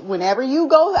know, whenever you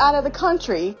go out of the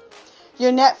country,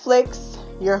 your Netflix,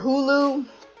 your Hulu,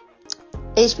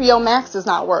 HBO Max does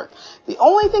not work. The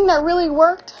only thing that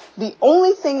worked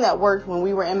when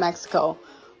we were in Mexico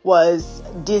was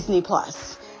Disney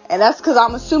Plus. And that's because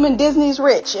I'm assuming Disney's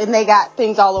rich and they got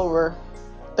things all over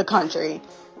the country,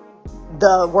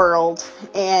 the world.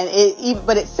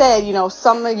 But it said,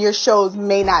 some of your shows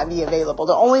may not be available.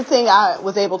 The only thing I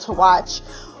was able to watch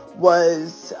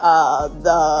was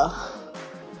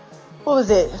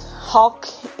Hulk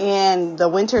and the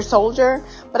Winter Soldier.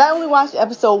 But I only watched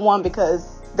episode 1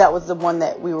 because that was the one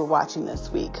that we were watching this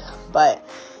week. But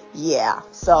yeah,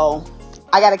 so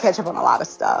I got to catch up on a lot of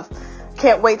stuff.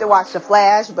 Can't wait to watch The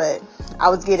Flash, but I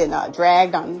was getting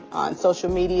dragged on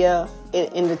social media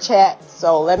in the chat.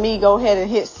 So let me go ahead and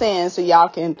hit send so y'all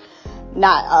can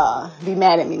not be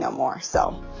mad at me no more.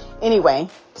 So anyway,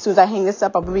 as soon as I hang this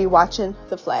up, I'm going to be watching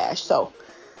The Flash. So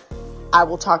I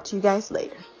will talk to you guys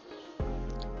later.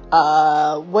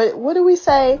 What do we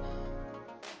say?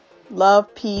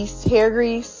 Love, peace, hair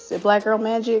grease, and black girl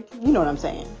magic. You know what I'm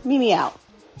saying. Mimi out.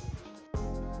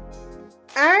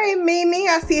 All right, Mimi,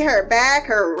 I see her back.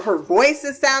 Her voice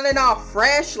is sounding all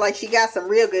fresh, like she got some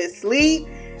real good sleep,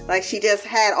 like she just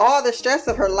had all the stress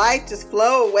of her life just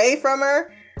flow away from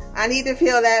her. I need to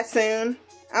feel that soon.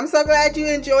 I'm so glad you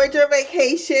enjoyed your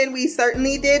vacation. We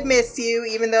certainly did miss you,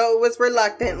 even though it was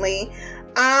reluctantly.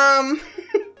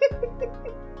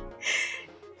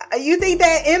 You think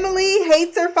that Emily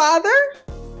hates her father?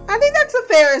 I think that's a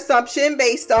fair assumption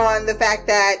based on the fact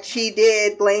that she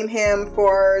did blame him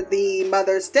for the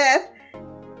mother's death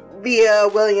via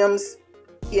William's,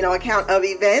 account of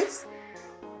events.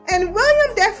 And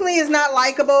William definitely is not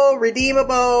likable,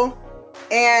 redeemable,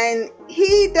 and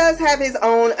he does have his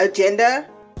own agenda.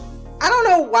 I don't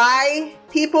know why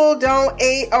people don't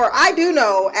or I do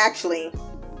know, actually.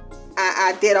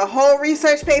 I did a whole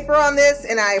research paper on this,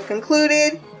 and I have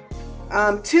concluded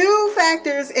 2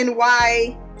 factors in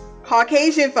why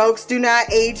Caucasian folks do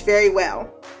not age very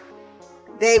well.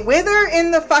 They wither in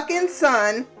the fucking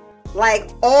sun like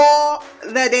all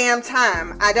the damn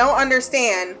time. I don't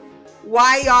understand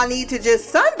why y'all need to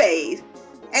just sunbathe.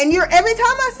 And every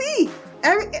time I see,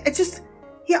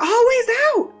 you're always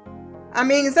out. I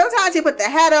mean, sometimes you put the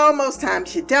hat on, most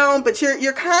times you don't, but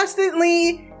you're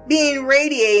constantly being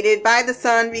radiated by the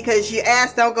sun because your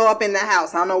ass don't go up in the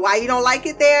house. I don't know why you don't like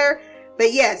it there,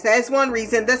 but yes, that's one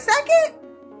reason. The second,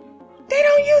 they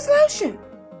don't use lotion.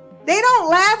 They don't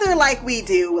lather like we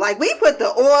do. Like, we put the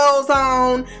oils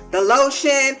on, the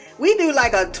lotion. We do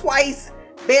like a twice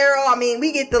barrel. I mean,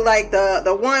 we get the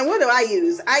one, what do I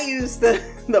use? I use the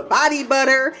body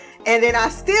butter, and then I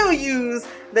still use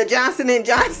the Johnson &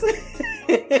 Johnson.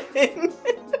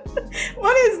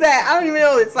 What is that? I don't even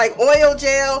know. It's like oil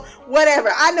gel, whatever.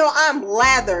 I know I'm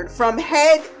lathered from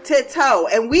head to toe,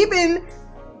 and we've been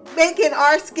making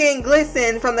our skin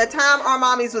glisten from the time our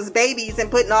mommies was babies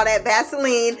and putting all that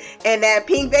Vaseline and that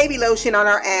pink baby lotion on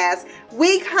our ass.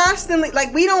 We constantly,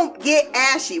 like, we don't get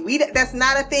ashy. That's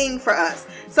not a thing for us.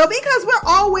 So because we're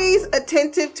always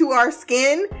attentive to our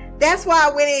skin, that's why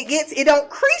when it don't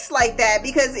crease like that,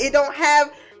 because it don't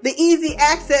have the easy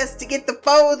access to get the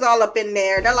folds all up in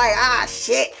there. They're like, ah,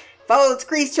 shit. Folds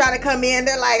crease trying to come in.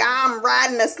 They're like, I'm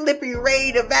riding a slippery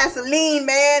raid of Vaseline,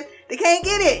 man. They can't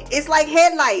get it. It's like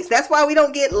head lice. That's why we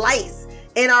don't get lice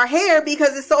in our hair,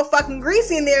 because it's so fucking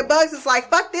greasy in there. Bugs, it's like,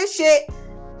 fuck this shit.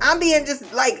 I'm being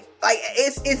just like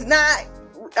it's not,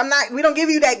 we don't give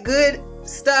you that good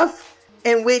stuff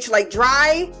in which, like,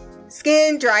 dry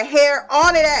skin, dry hair, all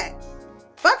of that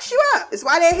fucks you up. It's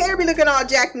why their hair be looking all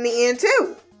jacked in the end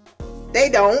too. They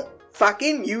don't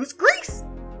fucking use grease.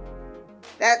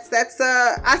 That's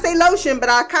I say lotion, but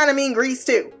I kind of mean grease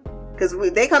too, because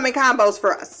they come in combos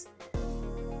for us.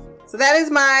 So that is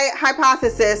my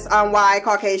hypothesis on why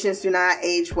Caucasians do not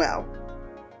age well.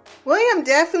 William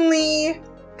definitely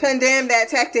condemned that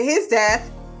tech to his death,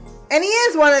 and he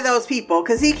is one of those people,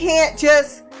 because he can't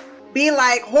just be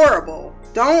like horrible.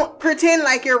 Don't pretend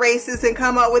like you're racist and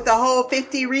come up with the whole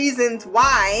 50 reasons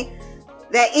why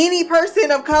that any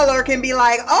person of color can be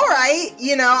like, all right,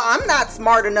 you know, I'm not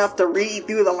smart enough to read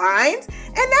through the lines.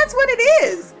 And that's what it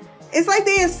is. It's like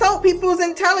they insult people's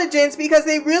intelligence because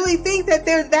they really think that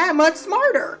they're that much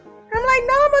smarter. I'm like,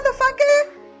 no,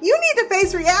 motherfucker, you need to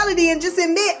face reality and just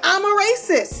admit I'm a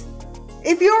racist.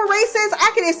 If you're a racist,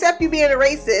 I can accept you being a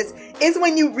racist. It's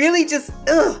when you really just,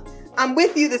 I'm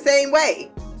with you the same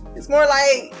way. It's more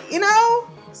like, you know,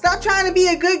 stop trying to be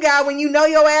a good guy when you know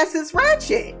your ass is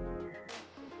ratchet.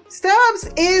 Stubbs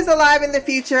is alive in the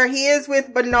future. He is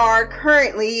with Bernard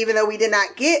currently, even though we did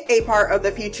not get a part of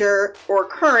the future, or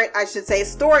current, I should say,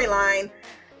 storyline.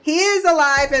 He is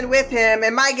alive and with him,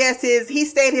 and my guess is he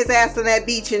stayed his ass on that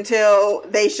beach until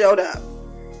they showed up.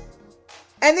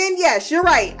 And then, yes, you're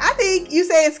right. I think you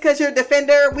say it's because you're a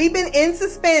defender. We've been in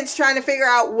suspense trying to figure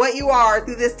out what you are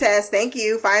through this test. Thank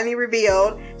you. Finally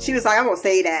revealed. She was like, I'm going to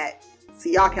say that so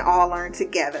y'all can all learn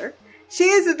together. She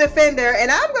is a defender, and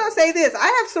I'm going to say this.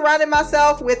 I have surrounded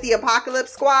myself with the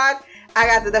Apocalypse Squad. I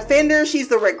got the defender. She's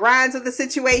the Rick Grimes of the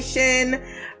situation.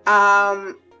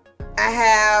 I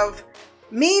have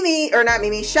Mimi, or not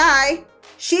Mimi, Shy.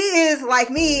 She is like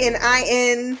me in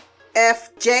INFJ,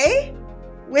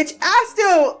 which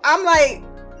I'm like,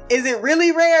 is it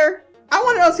really rare? I'm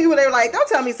one of those people that are like, don't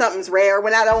tell me something's rare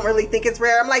when I don't really think it's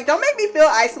rare. I'm like, don't make me feel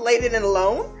isolated and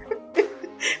alone.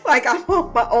 Like I'm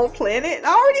on my own planet.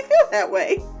 I already feel that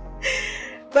way.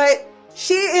 But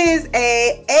she is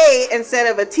a instead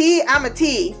of a T. I'm a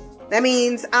T. That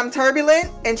means I'm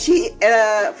turbulent. And she,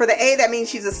 for the A, that means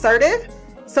she's assertive.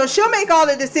 So she'll make all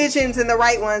the decisions and the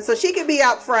right ones. So she can be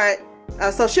out front.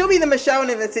 So she'll be the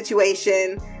Michonne in the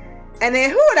situation. And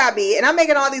then who would I be? And I'm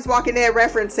making all these Walking Dead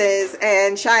references,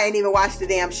 and Shy ain't even watched the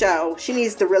damn show. She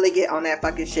needs to really get on that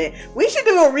fucking shit. We should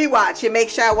do a rewatch and make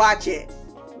Shy watch it.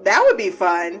 That would be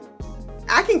fun.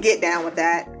 I can get down with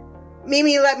that.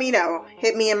 Mimi, let me know.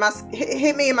 Hit me in my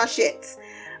shits.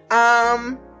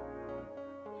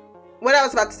 What I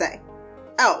was about to say.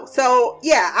 Oh, so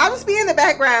yeah, I'll just be in the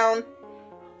background.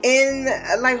 In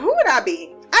like, who would I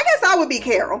be? I guess I would be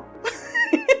Carol.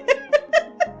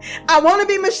 I want to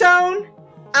be Michonne.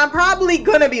 I'm probably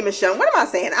gonna be Michonne. What am I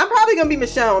saying? I'm probably gonna be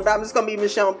Michonne, but I'm just gonna be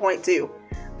Michonne point 2.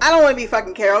 I don't want to be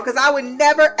fucking Carol, because I would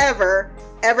never, ever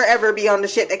be on the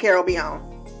shit that Carol be on.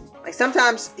 Like,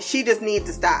 sometimes she just needs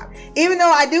to stop. Even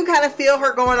though I do kind of feel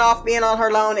her going off, being on her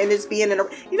own, and just being in a...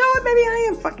 You know what? Maybe I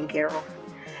am fucking Carol.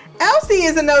 Elsie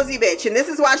is a nosy bitch, and this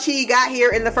is why she got here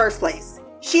in the first place.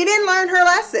 She didn't learn her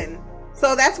lesson.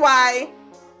 So that's why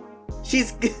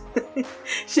she's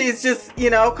just,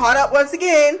 you know, caught up once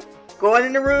again. Going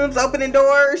in the rooms, opening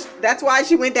doors. That's why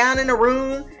she went down in the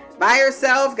room by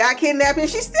herself, got kidnapped, and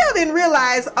she still didn't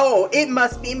realize, oh, it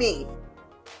must be me.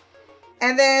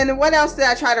 And then what else did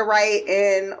I try to write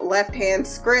in left-hand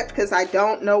script? Because I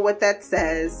don't know what that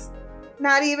says.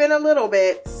 Not even a little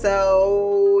bit.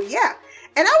 So, yeah.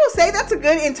 And I will say that's a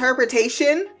good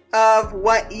interpretation of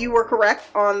what you were correct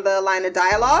on the line of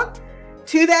dialogue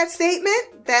to that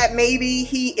statement, that maybe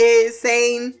he is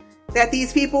saying that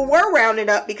these people were rounded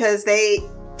up because they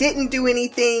didn't do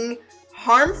anything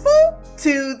harmful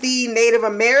to the Native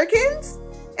Americans.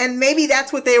 And maybe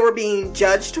that's what they were being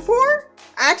judged for.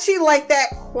 I actually like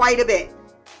that quite a bit.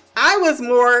 I was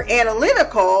more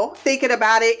analytical, thinking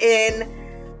about it in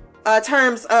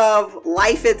terms of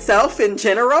life itself in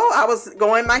general. I was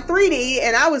going my 3D,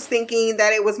 and I was thinking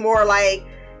that it was more like,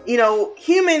 you know,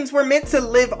 humans were meant to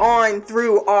live on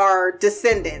through our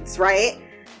descendants, right?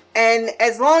 And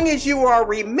as long as you are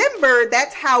remembered,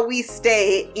 that's how we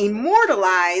stay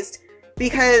immortalized,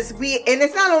 because and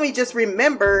it's not only just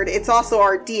remembered, it's also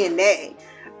our DNA.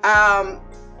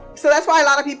 So that's why a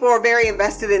lot of people are very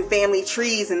invested in family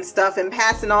trees and stuff, and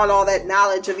passing on all that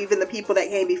knowledge of even the people that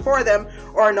came before them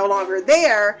or are no longer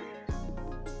there.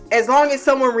 As long as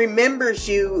someone remembers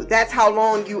you, that's how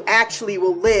long you actually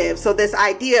will live. So this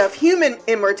idea of human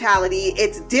immortality,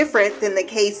 it's different than the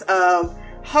case of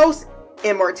host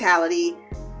immortality,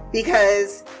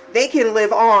 because they can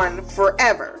live on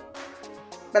forever.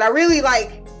 But I really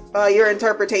like your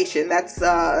interpretation. That's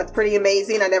pretty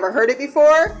amazing. I never heard it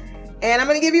before, and I'm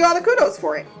going to give you all the kudos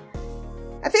for it.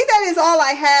 I think that is all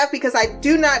I have, because I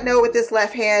do not know what this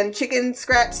left hand chicken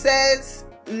scratch says.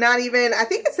 Not even, I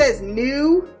think it says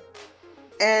new.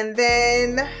 And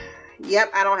then,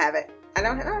 yep, I don't have it. I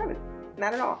don't have it.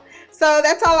 Not at all. So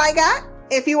that's all I got.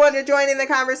 If you want to join in the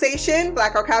conversation,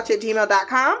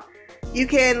 blackgirlcouch@gmail.com. You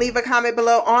can leave a comment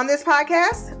below on this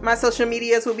podcast. My social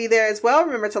medias will be there as well.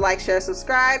 Remember to like, share,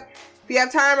 subscribe. If you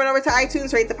have time, run over to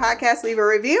iTunes, rate the podcast, leave a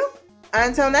review.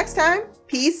 Until next time,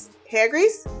 peace, hair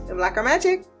grease, and Black Girl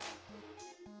Magic.